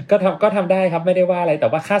ดก็ทำได้ครับไม่ได้ว่าอะไรแต่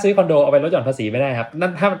ว่าค่าซื้อคอนโดเอาไปลดหย่อนภาษีไม่ได้ครับนั่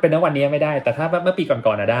นถ้าเป็นณวันนี้ไม่ได้แต่ถ้าเมื่อปีก่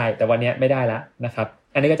อนๆได้แต่วันนี้ไม่ได้แล้วนะครั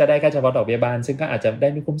บอันนี้ก็จะได้แค่เฉพาะดอกเบี้ยบ้านซึ่งก็อาจจะไ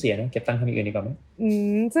ด้ไม่คุ้มเสียนะเก็บตังค์ทำอย่างอื่นดีกว่าไหม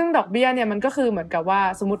ซึ่งดอกเบี้ยเนี่ยมันก็คือเหมือนกับว่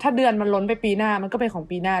าสมมติถ้าเดือนมันล้นไปปีหน้ามันก็เป็นของ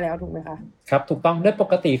ปีหน้าแล้วถูกไหมคะครับถูกต้องด้วยป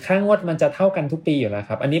กติค่างวดมันจะเท่ากันทุกปีอยู่แล้ว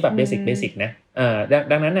ครับอันนี้แบบเบสิกนะ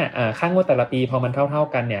ดังนั้นเนี่ยค่างวดแต่ละปีพอมันเท่า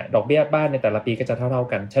กันเนี่ยดอกเบี้ยบ้านในแต่ละปีก็จะเท่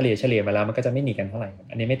ากันเฉลี่ยมาแล้วมันก็จะไม่หนีกันเท่าไหร่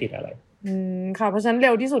อันนี้ไม่ติดอะไรค่ะเพราะฉะนั้น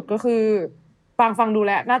เร็วที่สุดก็คือฟังดู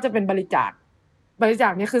แล้วน่าจะเป็นบริจา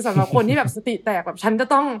คนี่คือสำหรับคนที่แบบสติแตกแบบฉันจ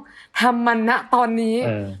ะต้องทำมันณตอน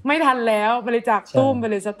นี้ไม่ทันแล้วบริจาคตุ้มไ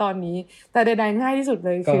ปเลยซะตอนนี้แต่ใดๆง่ายที่สุดเล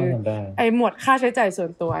ยคือไอ้หมวดค่าใช้จ่ายส่ว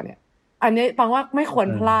นตัวเนี่ยอันนี้ฟังว่าไม่คว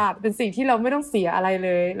รพลาดเป็นสิ่งที่เราไม่ต้องเสียอะไรเล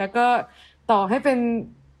ยแล้วก็ต่อให้เป็น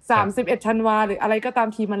31ธันวาหรืออะไรก็ต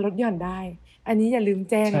ามทีมันลดหย่อนได้อันนี้อย่าลืม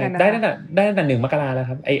แจ้งกันนะได้ตั้งแต่1 มกราแล้ว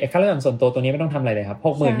ครับไอ้ค่าลดหย่อนส่วนตัวนี้ไม่ต้องทำอะไรเลยครับ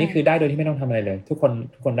 60,000 นี่คือได้โดยที่ไม่ต้องทำอะไรเลยทุก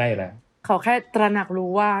คนได้อยู่แล้วเขาแค่ตระหนัก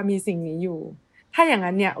รู้ว่ามีสิ่งนี้อยู่ถ้าอย่า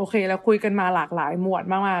งนั้นเนี่ยโอเคเราคุยกันมาหลากหลายหมว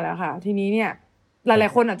ดมากๆแล้วค่ะทีนี้เนี่ยหลาย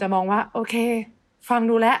ๆคนอาจจะมองว่าโอเคฟั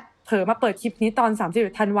งดูแลเผลอมาเปิดคลิปนี้ตอน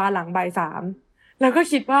31ธันวาหลังบ่าย 3แล้วก็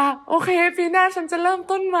คิดว่าโอเคปีหน้าฉันจะเริ่ม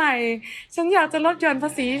ต้นใหม่ฉันอยากจะลดหย่อนภ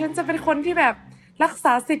าษีฉันจะเป็นคนที่แบบรักษ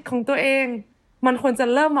าสิทธิ์ของตัวเองมันควรจะ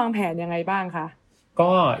เริ่มวางแผนยังไงบ้างคะก็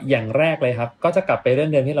อย่างแรกเลยครับก็จะกลับไปเรื่อ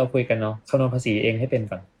งเดิมที่เราคุยกันเนาะคำนวณภาษีเองให้เป็น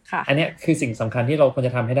ก่อนอันนี้คือสิ่งสำคัญที่เราควรจ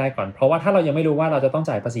ะทำให้ได้ก่อนเพราะว่าถ้าเรายังไม่รู้ว่าเราจะต้อง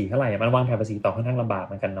จ่ายภาษีเท่าไหร่มันวางแผนภาษีต่อค่อนข้างลำบา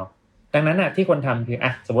กเหมือนกันเนาะดังนั้นน่ะที่ควรทำคื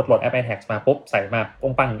อสมมติโหลดแอป iTax มาปุ๊บใส่ม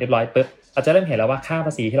าปังเรียบร้อยปุ๊บเราจะเริ่มเห็นแล้วว่าค่าภ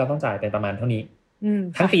าษีที่เราต้องจ่ายเป็นประมาณเท่านี้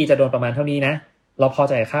ทั้งปีจะโดนประมาณเท่านี้นะเราพ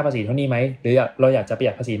อจ่ายค่าภาษีเท่านี้ไหมหรือเราอยากจะประ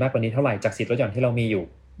หยัดภาษีมากกว่านี้เท่าไหร่จากสิทธิลดหย่อนที่เรามีอ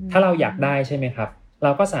ยู่ถ้าเราอยากได้ใช่ไหมครับ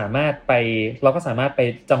เราก็สามารถไ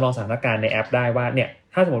ปจำลองสถานการณ์ในแอปได้ว่าเนี่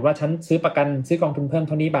ยถ้าสมมติว่าฉันซื้อประกันซื้อกองทุนเพิ่ม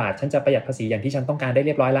เท่านี้บาทฉันจะประหยัดภาษีอย่างที่ฉันต้องการได้เ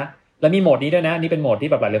รียบร้อยละแล้วมีโหมดนี้ด้วยนะนี่เป็นโหมด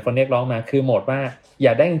ที่แบบหลายคนเรียกร้องมาคือโหมดว่าอ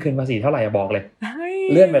ยากได้เงินคืนภาษีเท่าไหร่บอกเล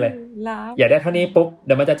ยเลื่อนไปเลยอยากได้เท่านี้ปุ๊บ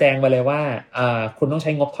เดี๋ยวมันจะแจ้งมาเลยว่าคุณต้อง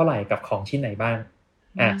ใช้งบเท่าไหร่กับของชิ้นไหนบ้าง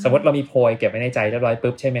สมมติเรามีโพยเก็บไว้ในใจเรียบร้อ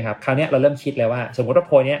ยปุ๊บใช่ไหมครับคราวนี้เราเริ่มคิดเลยว่าสมมติว่าโ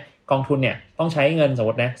พยเนี้ยกองทุนเนี่ยต้องใช้เงินสมม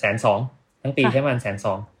ตินะ120,000ทั้งปีใช้มัน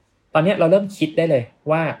120,000ตอนนี้เราเริ่มคิดได้เล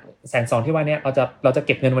ยว่า120,000ที่ว่านี้เราจะ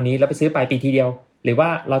เก็บเงินวันนี้แล้วไปซื้อปลายปีทีเดียวหรื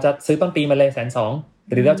อว่าเราจะซื้อต้นปีมาเลย120,000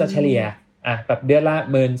หรือเราจะเฉลี่ยแบบเดือนละ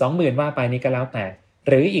 10,000-20,000 ว่าไปนี่ก็แล้ว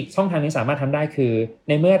แต่หรืออีกช่องทางนี้สามารถทำได้คือ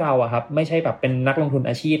ในเมื่อเราครับไม่ใช่แบบเป็นนักลงทุ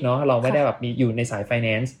นอาชีพเนาะเราไม่ได้แบบมีอยู่ในสาย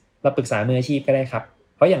finance เราปรึกษามืออาชีพก็ได้ครับ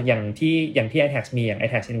เพราะอย่างที่ iTax มีอย่าง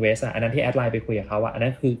iTax Invest อันนั้นที่แอดไลน์ไปคุยกับเขาอันนั้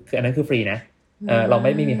นคือฟรีนะเรา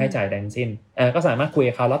ไม่มีค่าใช้จ่ายใดทั้งสิ้นก็สามารถคุย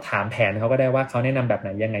กับเขาแล้วถามแผนเขาก็ได้ว่าเขาแนะนำแบบไห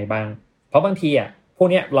นยังไงบ้างเพราะบางทีพว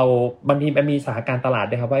กเนี้ยบางทีมันมีสถานการณ์ตลา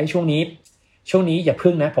ดด้วยครับว่าช่วงนี้อย่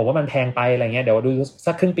าพึ่งนะผมว่ามันแพงไปอะไรเงี้ยเดี๋ย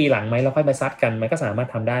วดูสักครึ่งปีหลังไหมแล้วค่อยไปซัดกันมันก็สามาร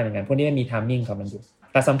ถทำได้เหมือนกันพวกนี้มันมีไทมิ่งของมันอยู่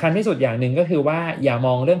แต่สำคัญที่สุดอย่างหนึ่งก็คือว่าอย่า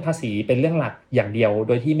มองเรื่องภาษีเป็นเรื่องหลักอย่างเดียวโ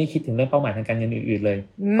ดยที่ไม่คิดถึงเรื่องเป้าหมายทางการเงินอื่นๆเลย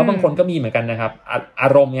เพราะบางคนก็มีเหมือนกันนะครับอ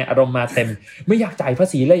ารมณ์มาเต็มไม่อยากจ่ายภา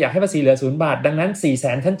ษีเลยอยากให้ภาษีเหลือ0 บาทดังนั้น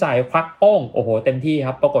 400,000 ท่านจ่ายควักโป้งโอ้โหเต็มที่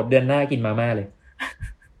ครับปรากฏเดือนหน้ากินมาม่าเล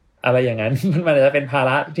ยอะไรอย่างนั้นมันอาจจะเป็นภา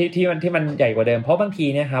ระที่มันใหญ่กว่าเดิมเพราะบาง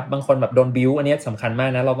ทีเนี่ยครับบางคนแบบโดนบิ้วอันนี้สำคัญมาก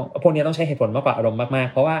นะเราพวกนี้ต้องใช้เหตุผลมากกว่าอารมณ์มาก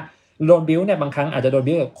ๆเพราะว่าโดนบิ้วเนี่ยบางครั้งอาจจะโด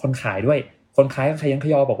นบิ้วกับคนขายด้วยคนขายก็ขยัน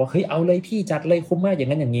ขยอบอกว่าเฮ้ยเอาเลยพี่จัดเลยคุ้มมากอย่าง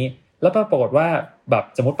นั้นอย่างนี้แล้วปรากฏว่าแบ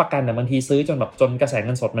บสมมติประกันบางทีซื้อจนกระแส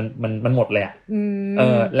เงินสดมันหมดเล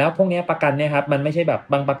ยแล้วพวกนี้ประกันเนี่ยครับมันไม่ใช่แบบ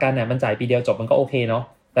บางประกันเนี่ยมันจ่ายปีเดียวจบมันก็โอเคเนา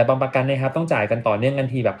ะแต่บางประกันนะครับต้องจ่ายกันต่อเนื่องกัน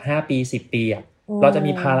ทีแบบ5 ปี10 ปีเราจ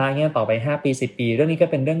ะมีภาระเงี้ยต่อไป5 ปี10 ปีเรื่อง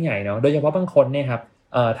นี้ก็เป็นเรื่องใหญ่เนาะโดยเฉพาะบางคนเนี่ยครั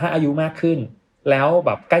บถ้าอายุมากขึ้นแล้วแ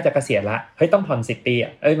บบใกล้จะเกษียณละเฮ้ยต้องผ่อน10 ปี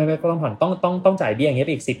ไม่ต้องผ่อนต้องจ่ายเบี้ยอย่างเงี้ย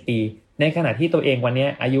ไปอีก10 ปีในขณะที่ตัวเองวันนี้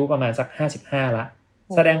อายุประมาณสัก55ละ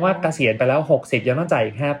แสดงว่าเกษียณไปแล้ว60ยังต้องจ่า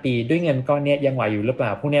ยอีก5 ปีด้วยเงินก้อนนี้ยังไหวอยู่หรือเ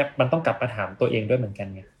ปล่าพวกนี้มันต้องกลับมาถามตัวเองด้วยเหมือนกั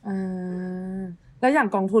นไง แล้วอย่า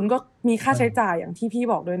งกองทุนก็มีค่าใช้จ่ายอย่างที่พี่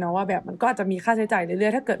บอกด้วยนะว่าแบบมันก็อาจจะมีค่าใช้จ่ายเรื่อ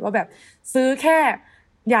ยๆถ้าเกิดว่าแบบซื้อแค่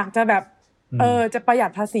อยากจะแบบจะประ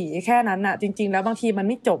หยัดภาษีแค่นั้นน่ะจริงๆแล้วบางทีมั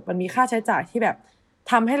นไม่จบมันมีค่าใช้จ่ายที่แบ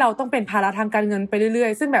บทำให้เราต้องเป็นภาระทางการเงินไปเรื่อ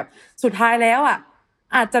ยๆซึ่งแบบสุดท้ายแล้วอ่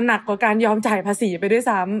ะอาจจะหนักกว่าการยอมจ่ายภาษีไปด้วย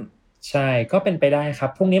ซ้ำใช่ก็เป็นไปได้ค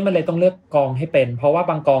รับพวกนี้มันเลยต้องเลือกกองให้เป็นเพราะว่า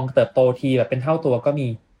บางกองเติบโตทีแบบเป็นเท่าตัวก็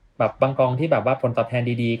มีแบบบางกองที่แบบว่าผลตอบแทน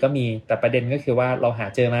ดีๆก็มีแต่ประเด็นก็คือว่าเราหา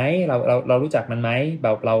เจอไหมเรารู้จักมันไหมแ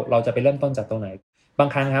บบเราจะไปเริ่มต้นจากตรงไหนบา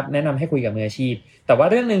งครั้งครับแนะนำให้คุยกับมืออาชีพแต่ว่า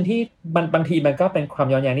เรื่องนึงที่มันบางทีมันก็เป็นควา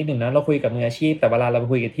มย้อนแย้งนิดนึงนะเราคุยกับมืออาชีพแต่เวลาเราไป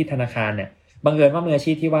คุยกับที่ธนาคารเนี่ยบังเอิญว่ามืออ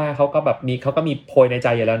าชีพที่ว่าเขาก็แบบเขาก็มีโพยในใจ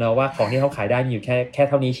อยู่แล้วเนอะว่าของที่เขาขายได้มีอยู่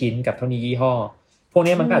แค่เท่านี้ชิ้นกับเท่านี้ยี่ห้อพว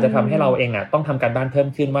กนี้มันก็อาจจะทำให้เราเองต้องทำการบ้านเพิ่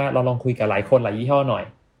มขึ้นว่าเราลองคุยกับหลายคนหลายยี่ห้อหน่อ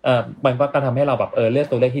ยมันก็ทำให้เราแบบเลือก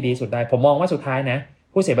ตัวเลือกที่ดีสุดได้ผมมองว่าสุดท้ายนะ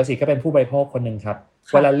ผู้เสียภาษีก็เป็นผู้บริโภคคนหนึ่งครั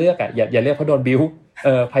บเวลาเลือกอย่าเลือกเพราะโดนบิ้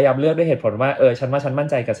วพยายามเลือกด้วยเหตุผลว่าฉันมั่น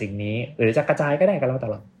ใจกับสิ่งนี้หรือจะกระจายก็ได้ก็แล้วแต่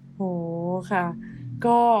เราโอ้ค่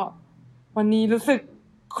ะก็วันนี้รู้สึ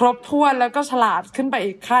กครบถ้วนแล้วก็ฉลาดขึ้นไป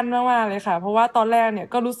อีกขั้นมากๆเลยค่ะเพราะว่าตอนแรกเนี่ย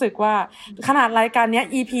ก็รู้สึกว่าขนาดรายการเนี้ย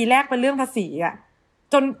EP แรกเป็นเรื่องภาษีอ่ะ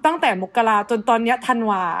จนตั้งแต่มกราจนตอนเนี้ยธัน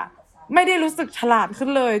วาไม่ได้รู้สึกฉลาดขึ้น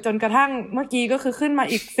เลยจนกระทั่งเมื่อกี้ก็คือขึ้นม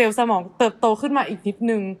าอีกเซลล์สมองเติบโตขึ้นมาอีกนิ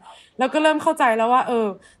ดนึงแล้วก็เริ่มเข้าใจแล้วว่า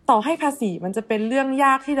ต่อให้ภาษีมันจะเป็นเรื่องย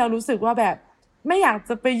ากที่เรารู้สึกว่าแบบไม่อยา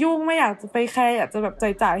กจะไปยุ่งไม่อยากจะไปแคร์อยากจะแบ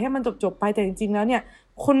บจ่ายให้มันจบๆไปแต่จริงๆแล้วเนี่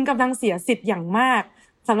ยคุณกำลังเสียสิทธิ์อย่างมา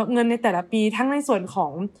กสำหรับเงินในแต่ละปีทั้งในส่วน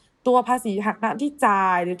ของตัวภาษีหักหน้าที่จ่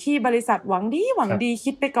ายหรือที่บริษัทหวั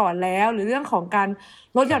งดีคิดไปก่อนแล้วหรือเรื่องของการ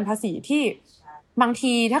ลดหย่อนภาษีที่บา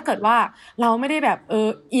งทีถ้าเกิดว่าเราไม่ได้แบ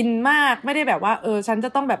บอินมากไม่ได้แบบว่าฉันจะ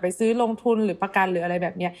ต้องแบบไปซื้อลงทุนหรือประกันหรืออะไรแบ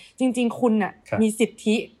บเนี้ยจริงๆคุณน่ะมีสิท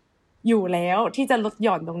ธิอยู่แล้วที่จะลดห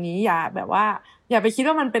ย่อนตรงนี้อย่าแบบว่าอย่าไปคิ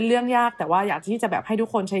ดว่ามันเป็นเรื่องยากแต่ว่าอยากที่จะแบบให้ทุก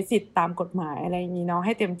คนใช้สิทธิ์ตามกฎหมายอะไรอย่างนี้เนาะ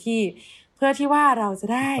ให้เต็มที่เพื่อที่ว่าเราจะ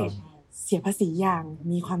ได้เสียภาษีอย่าง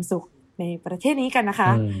มีความสุขในประเทศนี้กันนะค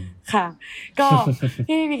ะค่ะก็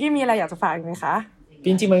พี่วิกกี้มีอะไรอยากจะฝากอีกไหมคะ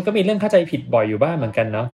จริงๆมันก็มีเรื่องเข้าใจผิดบ่อยอยู่บ้างเหมือ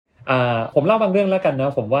นกันเนาะผมเล่าบางเรื่องแล้วกันเน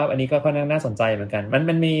าะผมว่าอันนี้ก็ค่อนข้างน่าสนใจเหมือนกั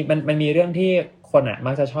นมันมีเรื่องที่ค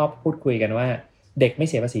นมักจะชอบพูดคุยกันว่าเด็กไม่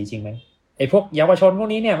เสียภาษีจริงไหมไอ้พวกเยาวชนพวก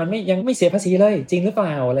นี้เนี่ยมันยังไม่เสียภาษีเลยจริงหรือเปล่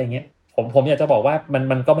าอะไรเงี้ยผมอยากจะบอกว่า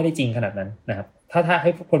มันก็ไม่ได้จริงขนาดนั้นนะครับถ้า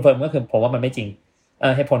ให้คอนเฟิร์มก็คือผมว่ามันไม่จริง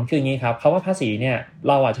เหตุผลคืออย่างนี้ครับคำว่าภาษีเนี่ยเ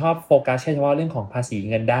ราชอบโฟกัสเฉพาะเรื่องของภาษี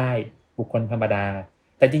เงินได้บุคคลธรรมดา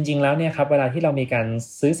แต่จริงๆแล้วเนี่ยครับเวลาที่เรามีการ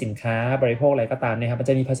ซื้อสินค้าบริโภคอะไรก็ตามเนี่ยครับมั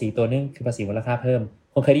นจะมีภาษีตัวนึงคือภาษีมูลค่าเพิ่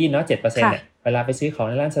มผมเคยได้ยินเนาะ 7% เนี่ยเวลาไปซื้อของ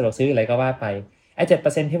ในร้านสะดวกซื้ออะไรก็ว่าไปไอ้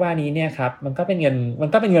 7% ที่ว่านี้เนี่ยครับมันก็เป็นเ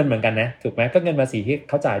งินเหมือนกันนะถูกไหมก็เงินภาษีที่เ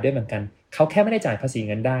ขาจ่ายด้วยเหมือนกันเขาแค่ไม่ได้จ่ายภาษีเ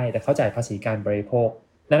งินได้แต่เขาจ่ายภาษีการบริโภ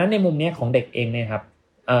คดังนั้นในมุมนี้ของเด็กเองเนี่ยครั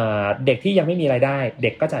บเด็กที่ยังไม่มีรายได้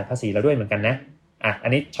เด็กก็จ่ายภาษีแล้วด้วยเหมือนกันน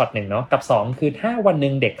ะอันนี้ช็อตหนึ่งเนาะกับ2คือถ้าวั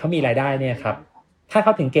นนึงเด็กเขามีรายได้เนี่ยครับถ้าเ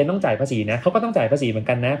ขาถึงเกณฑ์ต้องจ่ายภาษีนะเขาก็ต้องจ่ายภาษีเหมือ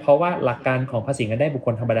นกันนะเพราะว่าหลักการของภาษีเงินได้บุค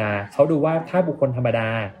คลธรรมดาเขาดูว่าถ้าบุคคลธรรม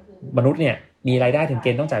ดามนุษย์เนี่ยมีรายได้ถึง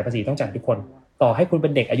เกณฑ์ต้องจ่ายภาษีต้องจ่ายทุกคนต่อให้คุณเป็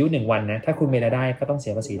นเด็กอายุ1วันนะถ้าคุณมีรายได้ก็ต้องเ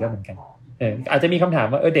สียภาษีด้วยเหมือนกันอาจจะมีคำถ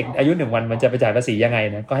ามว่าเด็กอายุ1วันมันจะไปจ่ายภาษียังไ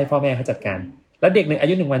งนะก็ให้พ่อแม่เขาจัดการแล้วเด็กอ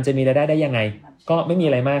ายุ1วันจะมีรายได้ยังไงก็ไม่มีอ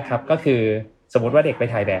ะไรมากครับก็คือสมมติว่าเด็กไ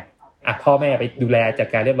ปถ่ายแบบพ่อแม่ไปดูแลจั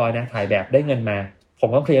ดการเรียบร้อยนะถ่ายแบบได้เงินม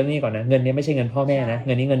าผมก็เคลียร์นี่ก่อนนะเงินนี้ไม่ใช่เงินพ่อแม่นะ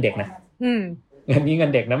เงินนี้เงินเด็กนะเงินนี้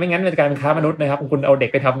เงินเด็กนะไม่งั้นมันจะกลายเป็นค้ามนุษย์นะครับคุณเอาเด็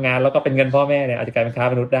กไปทำงานแล้วก็เป็นเงินพ่อแม่เนี่ยอาจจะกลายเป็นค้าม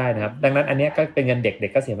นุษย์ได้นะครับดังนั้นอันนี้ก็เป็นเงินเด็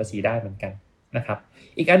กก็เสียภาษีได้เหมือนกันนะครั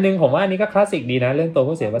บอีกอันนึงผมว่าอันนี้ก็คลาสสิกดีนะเรื่องตั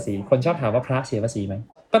วผู้เสียภาษีคนชอบถามว่าพระเสียภาษีไห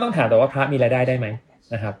มก็ต้องถามแต่ว่าพระมีรายได้ได้ไห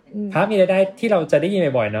มนะครับพระมีรายได้ที่เราจะ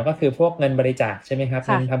ได้ยินบ่อยๆเนาะก็คือพวกเงินบริจาคใช่ไหมครั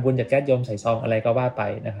บเงินทำบุญจากญาติโยมใส่ซองอะไรก็ว่าไ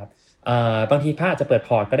ปนะครับบางทีพระอาจจะเปิด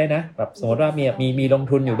พอร์ตก็ได้นะแบบสมมติว่ามีล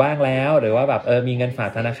งทุนอยู่บ้างแล้วหรือว่าแบบมีเงิน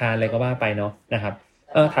ฝากธนาคารอะไรก็ว่าไปเนาะนะครับ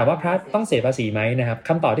ถามว่าพระต้องเสียภาษีไหมนะครับ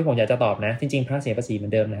คำตอบที่ผมอยากจะตอบนะจริงๆพระเสียภาษีเหมือ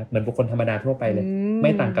นเดิมนะครับเหมือนบุคคลธรรมดาทั่วไปเลยไ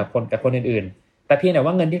ม่ต่างกับคนอื่นๆแต่เพียง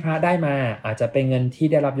แต่ว่าเงินที่พระได้มาอาจจะเป็นเงิน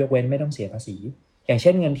ที่ได้รับยกเว้นไม่ต้องเสียภาษีอย่างเ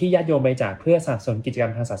ช่นเงินที่ญาติโยมบริจาคเพื่อสนับสนุนกิจกรร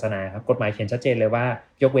มทางศาสนาครับกฎหมายเขียนชัดเจนเลยว่า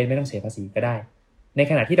ยกเว้นไม่ต้องเสียภาษีก็ได้ใน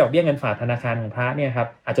ขณะที่ดอกเบี้ยเงินฝากธนาคารของพระเนี่ยครับ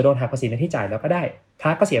อาจจะโดนหักภาษีในที่จ่ายแล้วก็ได้พ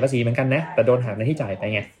ระก็เสียภาษีเหมือนกันนะแต่โดนหักในที่จ่ายไ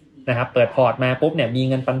ปไงนะครับเปิดพอร์ตมาปุ๊บเนี่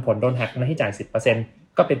ยมีเงินปันผลโดนหักในที่จ่าย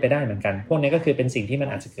 10% ก็เป็นไปได้เหมือนกันพวกนี้ก็คือเป็นสิ่งที่มั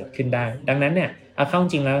นอาจจะเกิดขึ้นได้ดังนั้นเนี่ยเอาเข้า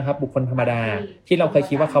จริงแล้วครับบุคคลธรรมดาที่เราเคย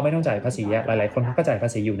คิดว่าเขาไม่ต้องจ่ายภาษีหลายๆคนเขาก็จ่ายภา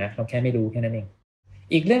ษีอยู่นะเราแค่ไม่รู้แค่นั้นเอง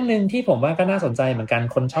อีกเรื่องนึงที่ผมว่าก็น่าสนใจเหมือนกัน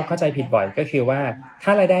คนชอบเข้าใจผิดบ่อยก็คือว่าถ้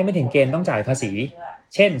ารายได้ไม่ถึงเกณฑ์ต้องจ่ายภาษี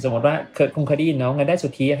เช่นสมมติว่าคุณเคยได้ยินเนาะเงิน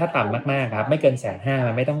ได้สุทธิถ้าต่ำมากๆครับไม่เกิน 150,000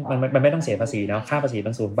 มันไม่ต้องเสียภาษีเนาะค่าภ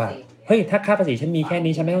าษีมัน0 บาทเฮ้ยถ้าค่าภาษีฉันมี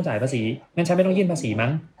แค่นี้ฉันไม่ต้องจ่ายภาษีงั้นฉันไม่ต้องยื่นภาษี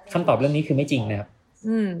มั้งคำตอบเรื่องนี้คือไม่จริงนะครับ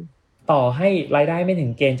ต่อให้รายได้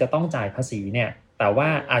ไม่ถึงเกณฑ์จะต้องจ่ายภาษีเนี่ย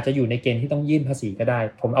แต่ว่าอาจจะอยู่ในเกณฑ์ที่ต้องยื่นภาษีก็ได้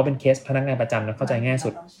ผมเอาเป็นเคสพนักงานประจำนะเข้าใจง่ายสุ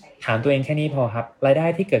ดถามตัวเองแค่นี้พอครับรายไ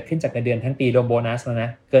ด้ที่เกิดขึ้นจากเงินเดือนทั้งปีรวมโบนัสแล้วน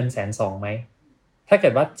ะเกิน120,000ไหมถ้า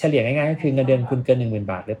เกิดว่าเฉลี่ยง่ายๆก็คือเงินเดือนคุณเกิน 10,000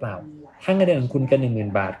 บาทหรือเปล่าถ้าเงินเดือนของคุณเกิน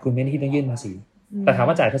 10,000 บาทคุณไม่ได้ที่ต้องยื่นภาษีแต่ถา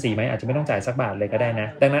มว่าจ่ายภาษีไหมอาจจะไม่ต้องจ่ายสักบาทเลยก็ได้น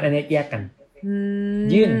ะดังนั้นอันนี้แยกกัน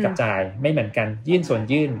ยื่นกับจ่ายไม่เหมือนกันยื่นส่ว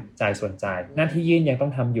นยื่นจ่ายส่วนจ่ายหน้าที่ยื่นยั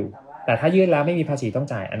งต้องทำอยู่แต่ถ้ายื่นแล้วไม่มีภาษีต้อง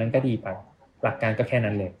จ่ายอันนั้นก็ดีไปหลักการก็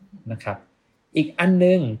แค่นั้นเลยนะครับอีกอัน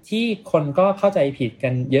นึงที่คนก็เข้าใจผิ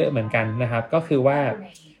ดกันเยอะเหมือนกันนะครับก็คือว่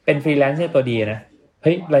าเป็นฟรีแลนซ์เนี่ยตัวดีนะเ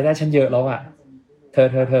ฮ้ยรายได้ฉันเยอะแล้วอะเธ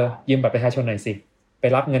อยืมบัตรประชาชนหน่อยสิไป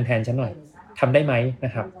รับเงินแทนฉันหน่อยทำได้ไหม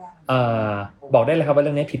นะครับบอกได้เลยครับว่า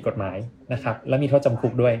เรื่องนี้ผิดกฎหมายนะครับและมีโทษจำคุ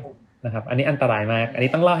กด้วยนะครับอันนี้อันตรายมากอัน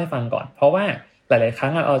นี้ต้องเล่าให้ฟังก่อนเพราะว่าหลายๆครั้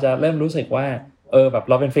งเราจะเริ่มรู้สึกว่าแบ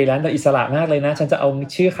บเราเป็นฟรีแลนซ์เราอิสระมากเลยนะฉันจะเอา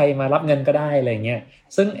ชื่อใครมารับเงินก็ได้อะไรเงี้ย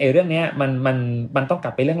ซึ่งเรื่องนี้มันต้อง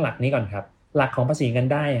กลับไปเรื่องหลักนี้ก่อนครับหลักของภาษีเงิน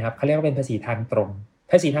ได้ครับเขาเรียกว่าเป็นภาษีทางตรง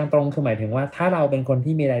ภาษีทางตรงคือหมายถึงว่าถ้าเราเป็นค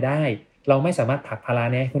นที่มีรายได้เราไม่สามารถผลักภาระ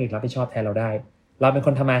นี้ให้คนอื่นรับผิดชอบแทนเราได้เราเป็นค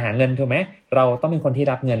นทำมาหาเงินถูกไหมเราต้องเป็นคน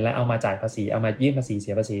ที่รับเงินและเอามาจ่ายภาษีเอามายื่นภาษีเ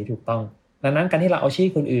สียภาษีถูกต้องดังนั้นการที่เราเอาชื่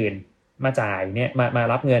อคนอื่นมาจ่ายเนี่ยมา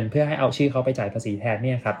รับเงินเพื่อให้เอาชื่อเขาไปจ่ายภาษีแทน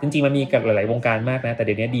เนี่ยครับจริงๆมันมีกับหลายๆวงการมากนะแต่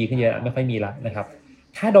เดี๋ยวนี้ดีขึ้นเยอะไม่ค่อยมีละนะครับ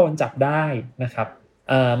ถ้าโดนจับได้นะครับ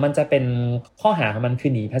มันจะเป็นข้อหาของมันคื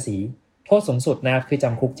อหนีภาษีโทษสูงสุดนะครับคือ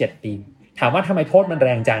จำคุก7 ปีถามว่าทำไมโทษมัน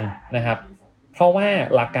แรงจังนะครับเพราะว่า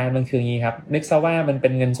หลักการมันคืออย่างนี้ครับนึกซะว่ามัน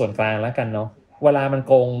เป็นเงินส่วนกลางแล้วกันเนาะเวลามัน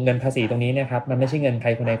โกงเงินภาษีตรงนี้เนี่ยครับมันไม่ใช่เงินใ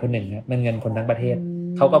ครคนใดคนหนึ่งนะมันเงินคนทั้งประเทศ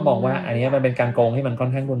เขาก็มองว่าอันนี้มันเป็นการโกงที่มันค่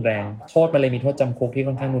อนข้างรุนแรงโทษมันเลยมีโทษจำคุกที่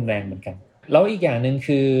ค่อนข้างรุนแรงเหมือนกันแล้วอีกอย่างนึง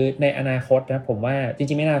คือในอนาคตนะผมว่าจ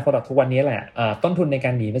ริงๆไม่อนาคตหรอกทุกวันนี้แหละต้นทุนในก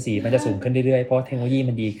ารหนีภาษีมันจะสูงขึ้นเรื่อยๆเพราะเทคโนโลยี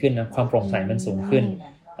มันดีขึ้นนะความโปร่งใสมันสูงขึ้น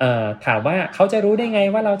ถามว่าเขาจะรู้ได้ไ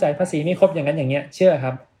งว่าเราจ่ายภาษีไม่ครบอย่างนั้นอย่างเงี้ยเชื่อค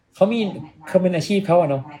รับเขาเป็นอาชีพเขาอะ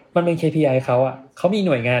เนาะมันเป็น KPI เขาอะเขามี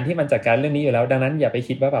หน่วยงานที่มันจัดการเรื่องนี้อยู่แล้วดังนั้นอย่าไป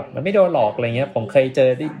คิดว่าแบบมันไม่โดนหลอกอะไรเงี้ยผมเคยเจ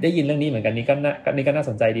อได้ยินเรื่องนี้เหมือนกันนี่ก็น่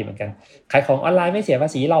าสนใจดีเหมือนกันขายของออนไลน์ไม่เสียภา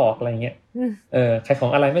ษีหลอกอะไรเงี้ยขายขอ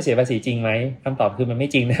งออนไลน์ไม่เสียภาษีจริงไหมคำตอบคือมันไม่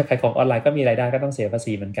จริงนะขายของออนไลน์ก็มีรายได้ก็ต้องเสียภ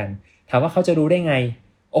าษีเหมือนกันถามว่าเขาจะรู้ได้ไ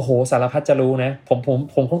งโอ้โหสารพัดจะรู้นะผ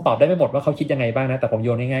มคงตอบได้ไม่หมดว่าเขาคิดยังไงบ้างนะแต่ผม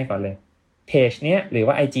โยนง่ายๆก่อนเลยเพจเนี้ยหรื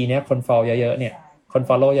อว่า IG เนี้ยคน follow เยอะๆเนี่ยคน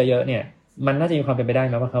follow เยอะๆเนี่ยมันน่าจะมีความเป็นไปได้ไ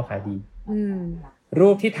หมว่าเขาขา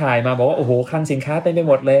ยดีรูปที่ถ่ายมาบอกว่าโอ้โหคลังสินค้าเต็มไป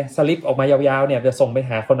หมดเลยสลิปออกมายาวๆเนี่ยจะส่งไ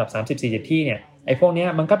ปหาคนแบบ30-40ที่เนี่ยไอ้พวกเนี้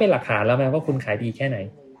ยมันก็เป็นหลักฐานแล้วแม้ว่าคุณขายดีแค่ไห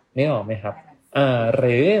นนึกออกไหมครับ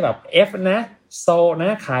หรือแบบ F นะโซ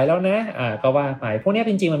นะขายแล้วนะก็ว่าไปพวกนี้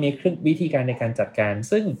จริงๆมันมีวิธีการในการจัดการ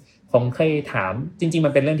ซึ่งผมเคยถามจริง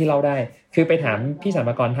ๆมันเป็นเรื่องที่เล่าได้คือไปถามพี่สรร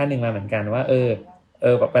พากรท่านนึงมาเหมือนกันว่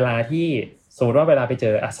าแบบเวลาที่สมมติว่าเวลาไปเ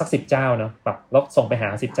จอสัก10เจ้าเนาะแบบแล้วส่งไป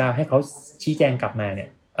หา10เจ้าให้เขาชี้แจงกลับมาเนี่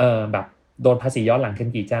ยแบบโดนภาษีย้อนหลังขึ้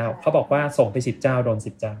นกี่เจ้าเขาบอกว่าส่งไป10เจ้าโดน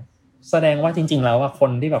10เจ้าแสดงว่าจริงๆแล้วว่าค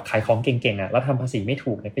นที่แบบขายของเก่งๆแล้วทำภาษี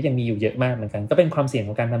ไม่ถูกเนี่ยก็ยังมีอยู่เยอะมากเหมือนกันก็เป็นความเสี่ยง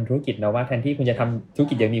ของการทำธุรกิจนะว่าแทนที่คุณจะทำธุ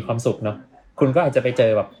รกิจอย่างมีความสุขเนาะคุณก็อาจจะไปเจ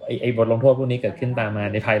อแบบไอ้บทลงโทษพวกนี้เกิดขึ้นตามม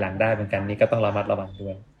าในภายหลังได้เหมือนกันนี่ก็ต้องระมัดระวั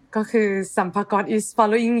งด้วยก็คือสัมภากร is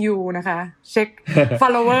following you นะคะเช็ค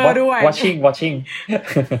follower ด้วย watching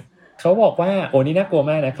เขาบอกว่าโอ้นี่น่ากลัว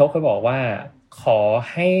มากนะเขาเคยบอกว่าข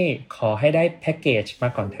อให้ได้แพ็กเกจมา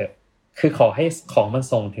ก่อนเถอะคือขอให้ของมัน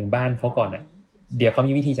ส่งถึงบ้านเขาก่อนอ่ะเดี๋ยวเข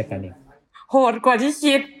ามีวิธีจัดการเองโหดกว่าที่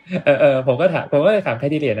คิดผมก็เลยถามใคร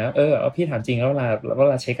ที่เรียนนะพี่ถามจริงแล้วเว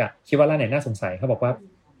ลาเช็คอะคิดว่าร้านไหนน่าสงสัยเขาบอกว่า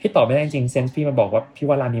พี่ตอบไม่ได้จริงเซนส์พี่มันบอกว่าพี่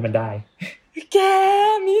ว่าร้านนี้มันได้แก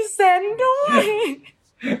มีเซนส์ด้ว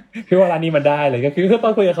ยพี่ว่าร้านนี้มันได้เลยก็คือตอ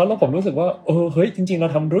นคุยกับเขาแล้วผมรู้สึกว่าเฮ้ยจริงๆเร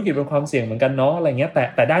าทำธุรกิจเป็นความเสี่ยงเหมือนกันเนาะอะไรเงี้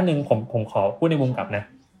ยแต่ด้านนึงผมขอพูดในมุมกลับน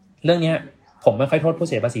ะเรื่องนี้ผมไม่ค่อยโทษ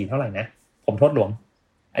ผู้เสียภาษีเท่าไหร่นะผมโทษหลวง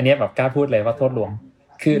อันนี้แบบกล้าพูดเลยว่าโทษหลว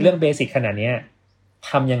งคือเรื่องเบสิกขนาดนี้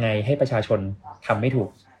ทำยังไงให้ประชาชนทำไม่ถู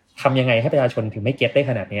กทำยังไงให้ประชาชนถึงไม่เก็ต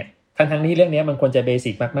ได้ขนาดนี้ทั้งที่เรื่องนี้มันควรจะเบ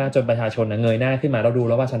สิกมากๆจนประชาชนเงยหน้าขึ้นมาแล้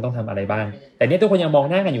วดูแล้วว่าฉันต้องทำอะไรบ้างแต่เนี่ยทุกคนยังมอง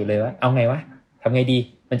หน้ากันอยู่เลยว่าเอาไงวะทำไง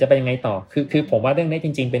ดีมันจะไปยังไงต่อคือผมว่าเรื่องนี้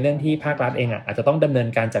จริงๆเป็นเรื่องที่ภาครัฐเองอาจจะต้องดำ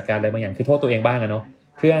เนินการจัดการอะไรบางอย่างคือโทษตัวเองบ้างเนา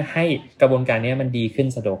ะเพื่อให้กระบวนการนี้มันดี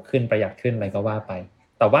ขึ้นสะดวกขึ้นประหยัดขึ้นอะไรก็ว่าไ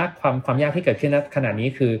ปแต่ว่าความยากที่เกิดขึ้นณขณะนี้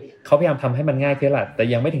คือเขาพยายามทำให้มันง่ายขึ้นแหละ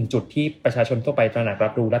แต่ยังไม่ถึงจุดที่ประชาชนทั่วไปตระหนัก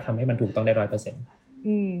รับรู้และทำให้มันถูกต้องได้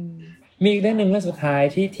 100%มีอีกเรื่องนึงเรื่องสุดท้า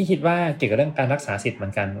ยที่คิดว่าเกี่ยวกับเรื่องการรักษาสิทธิ์เหมือ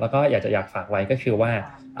นกันแล้วก็อยากฝากไว้ก็คือว่า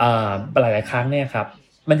หลายๆครั้งเนี่ยครั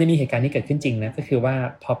บมันจะมีเหตุการณ์ที่เกิดขึ้นจริงนะก็คื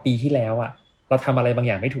อว่าพอปีที่แล้วเราทำอะไรบางอ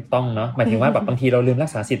ย่างไม่ถูกต้องเนาะหมายถึงว่าแบบบางทีเราลืมรั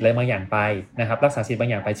กษาสิทธิ์อะไรบางอย่างไปนะครับรักษาสิทธิ์บา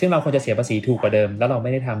งอย่างไปซึ่งเราควรจะเสียภาษีถูกกว่าเดิมแล้วเรา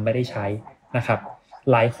ไม่ได้ทำไม่ได้ใช้นะครั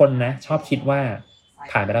บหลายคนนะชอบคิดว่า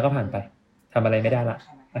ผ่านไปแล้วก็ผ่านไปทำอะไรไม่ได้ละ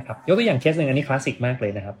นะครับยกตัวอย่างเคสนึงอันนี้คลาสสิกมากเล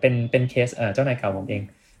ยนะครับเป็นเคสเจ้านายเก่าผมเอง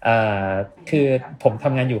คือผมท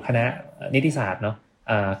ำงานอยู่คณะนิติศาสตร์เนาะ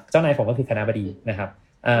เจ้านายผมก็คือคณบดีนะครับ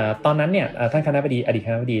ตอนนั้นเนี่ยท่านคณบดีอดีตค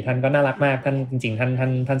ณบดีท่านก็น่ารักมากท่านจริงๆ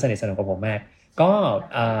ท่านสนิทสนมกับผมมากก็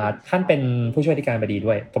ท่านเป็นผู้ช่วยอธิการบดี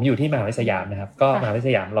ด้วยผมอยู่ที่มหาวิทยาลัยสยามนะครับก็มหาวิทยาลัยส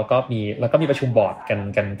ยามเราก็มีประชุมบอร์ด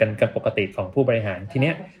กันปกติของผู้บริหารทีเ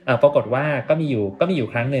นี้ยปรากฏว่าก็มีอยู่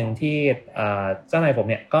ครั้งหนึ่งที่เจ้านายผม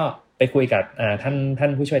เนี่ยก็ไปคุยกับท่า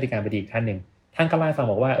นผู้ช่วยอธิการบดีท่านหนึ่งท่านก็เล่าให้ฟัง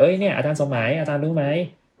บอกว่าเนี่ยอาจารย์สมหมายอาจารย์รู้ไหม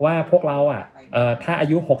ว่าพวกเราถ้าอา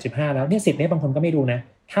ยุ65แล้วเนี่ยสิทธิ์นี้บางคนก็ไม่รู้นะ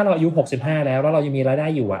ถ้าเราอายุ65แล้วเรายังมีรายได้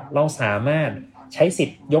อยู่เราสามารถใช้สิท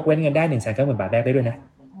ธิ์ยกเว้นเงินได้ 190,000 บาทแรกได้ด้วยนะ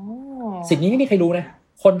สิทธิ์นี้ไม่มีใครรู้นะ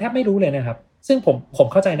คนแทบไม่รู้เลยนะครับซึ่งผม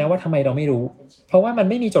เข้าใจนะว่าทำไมเราไม่รู้เพราะว่ามัน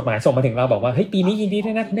ไม่มีจดหมายส่งมาถึงเราบอกว่าเฮ้ยปีนี้ยินดีด้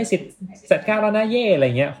วยนะคุณได้สิทธิ์9แล้วนะเย่อะไร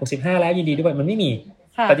เงี้ย65แล้วยินดีด้วยมันไม่มี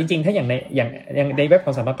แต่จริงๆถ้าอย่างในเว็บข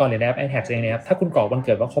องสรรพากรหรือในแอป iTax เองนะครับถ้าคุณกรอกวันเ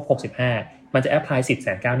กิดว่าครบ65มันจะแอพพลายสิทธิ์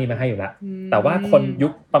190,000นี่มาให้อยู่แล้วแต่ว่าคนยุ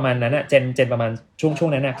คประมาณนั้นเจนประมาณช่ว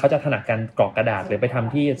งนั้นเขาจะถนัดการกรอกกระดาษหรือไปท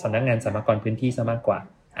ำที่สำนักงานสรรพากรพื้นที่ซะมากกว่า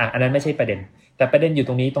อันนั้นไม่ใช่ประเด็นแต่ประเด็นอยู่ต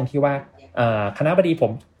รงนี้ตรงที่ว่าคณะบดีผ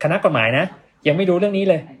มคณะกฎหมายนะยังไม่รู้เรื่องนี้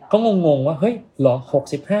เลยก็งงว่าเฮ้ยเหรอ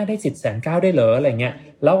65ได้สิทธิ์190,000ได้เหรออะไรเงี้ย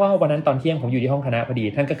แล้วว่าวันนั้นตอนเที่ยงผมอยู่ที่ห้องคณะพอดี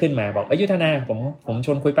ท่านก็ขึ้นมาบอกยุทธนาผมช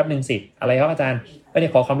วนคุยแป๊บนึงสิอะไรครับอาจารย์เดี๋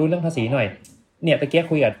ยวขอความรู้เรื่องภาษีหน่อยเนี่ยตะเกีย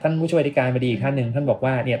คุยกับท่านผู้ช่วยอธิการบดีท่านหนึ่งท่านบอก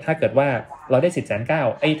ว่าเนี่ยถ้าเกิดว่าเราได้สิทธิ์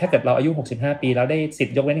190,000ถ้าเกิดเราอายุ65ปีเราได้สิท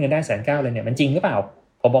ธิ์ยกเว้นเงินได้190,000เลยเนี่ยมันจริงหรือเปล่า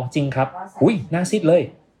ผมบอกจริงครับอุ้ยหน้าซิดเลย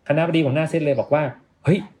คณะบดีผมหน้าซิดเลยบอกว่าเ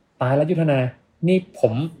ฮ้ยตายแล้วยุทธนานี่ผ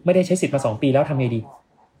มไม่ได้ใช้สิทธิ์มา2ปีแล้วทำไงดี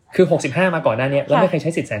คือ65มาก่อนหน้านี้แล้วไม่เคยใ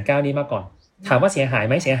ช้สิทธิ์190,000นี้มาก่อนถามว่าเสียหายไ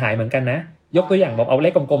หมเสียหายเหมือนกันนะยกตัวอย่างบอกเอาเล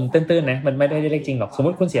ขกลมๆตื้นๆนะมันไม่ได้เลขจริงหรอกสมม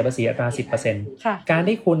ติคุณเสียภาษีอัตรา 10% การ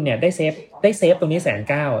ที่คุณเนี่ยได้เซฟตรงนี้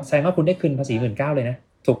190,000แสดงว่าคุณได้คืนภาษี 19,000 เลยนะ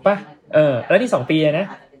ถูกปะแล้วนี่2ปีนะ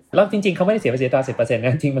แล้วจริงๆเขาไม่ได้เสียภาษีอัตรา 10% น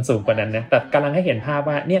ะจริงมันสูงกว่านั้นนะแต่กำลังให้เห็นภาพ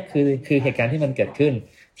ว่าเนี่ยคือเหตุการณ์ที่มันเกิดขึ้น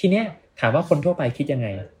ทีเนี้ยถามว่าคนทั่วไปคิดยังไง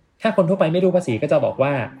ถ้าคนทั่วไปไม่รู้ภาษีก็จะบอกว่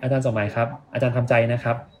าอาจารย์สมหมายครับอาจารย์ทำใจนะค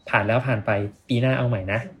รับผ่านแล้วผ่านไปปีหน้าเอาใหม่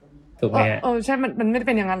นะถูกไหมใช่มันไม่ได้เ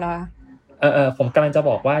ป็นอย่างนั้นหรอผมกำลังจะ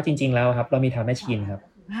บอกว่าจริงๆแล้วครับเรามีไทม์แมชชีนครับ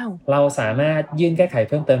เราสามารถยื่นแก้ไข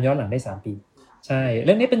เพิ่มเติมย้อนหลังได้3ปีใช่เ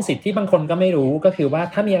รื่องนี้เป็นสิทธิ์ที่บางคนก็ไม่รู้ก็คือว่า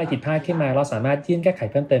ถ้ามีอะไรผิดพลาดขึ้นมาเราสามารถยื่นแก้ไข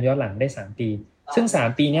เพิ่มเติมย้อนหลังได้3ปีซึ่ง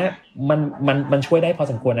3ปีเนี้ยมันช่วยได้พอ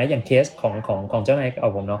สมควรนะอย่างเคสของเจ้านายเอา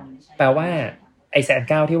ผมเนาะแปลว่าไอ้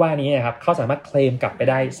190,000ที่ว่านี้ครับเขาสามารถเคลมกลับไป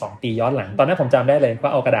ได้2ปีย้อนหลังตอนนั้นผมจำได้เลยว่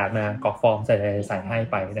าเอากระดาษมากรอกฟอร์มใส่ให้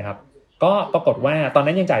ไปนะครับก็ปรากฏว่าตอน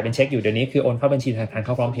นั้นยังจ่ายเป็นเช็คอยู่เดี๋ยวนี้คือโอนเข้าบัญชีธนาคารเ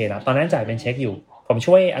ข้าพร้อมเพย์แล้วตอนนั้นจ่ายเป็นเช็คอยู่ผม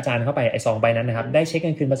ช่วยอาจารย์เข้าไปไอ้2ใบนั้นนะครับได้เช็คเ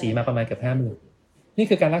งินคืนภาษีมาประมาณเกือบ 50,000 นี่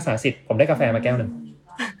คือการรักษาสิทธิ์ผมได้กาแฟมาแก้วนึง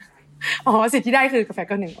สิทธิ์ที่ได้คือกาแฟแ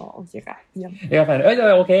ก้วนึงโอเคค่ะเยี่ยมกาแฟ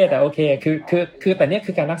โอเคแต่โอเคคือแต่เนี่ย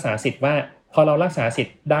คือการรักษาสิทธิ์ว่าพอเรารักษาสิท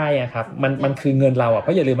ธิ์ได้ครับมันคือเงินเราเพร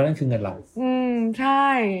าะอย่าลืมว่านั่นคือเงินเราใช่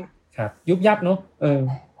ครับยุบยับเนาะ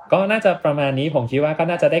ก็น่าจะประมาณนี้ผมคิดว่าก็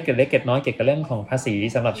น่าจะได้เก็บเล็กเก็บน้อยเกี่ยวกับเรื่องของภาษี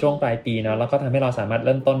สำหรับช่วงปลายปีเนาะแล้วก็ทำให้เราสามารถเ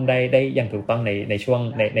ริ่มต้นได้อย่างถูกต้องใน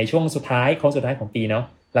ช่วงสุดท้ายโค้งสุดท้ายของปีเนาะ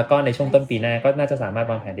แล้วก็ในช่วงต้นปีหน้าก็น่าจะสามารถ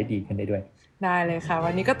วางแผนได้ดีขึ้นได้ด้วยได้เลยค่ะ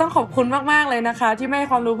วันนี้ก็ต้องขอบคุณมากๆเลยนะคะที่ให้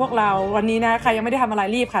ความรู้พวกเราวันนี้นะใครยังไม่ได้ทำอะไร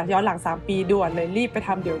รีบค่ะย้อนหลัง3ปีด่วนเลยรีบไปท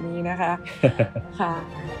ำเดี๋ยวนี้นะคะ ค่ะ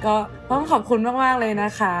ก็ต้องขอบคุณมากๆเลยน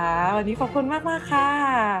ะคะวันนี้ขอบคุณมากๆค่ะ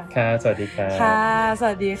ครับสวัสดีครับค่ะส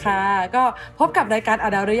วัสดีค่ะก็พบกับรายการอ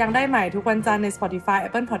ดาวหรือยังได้ใหม่ทุกวันจันทร์ใน Spotify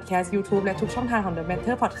Apple Podcast YouTube และทุกช่องทางของ The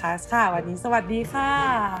Matter Podcast ค่ะวันนี้สวัสดีค่ะ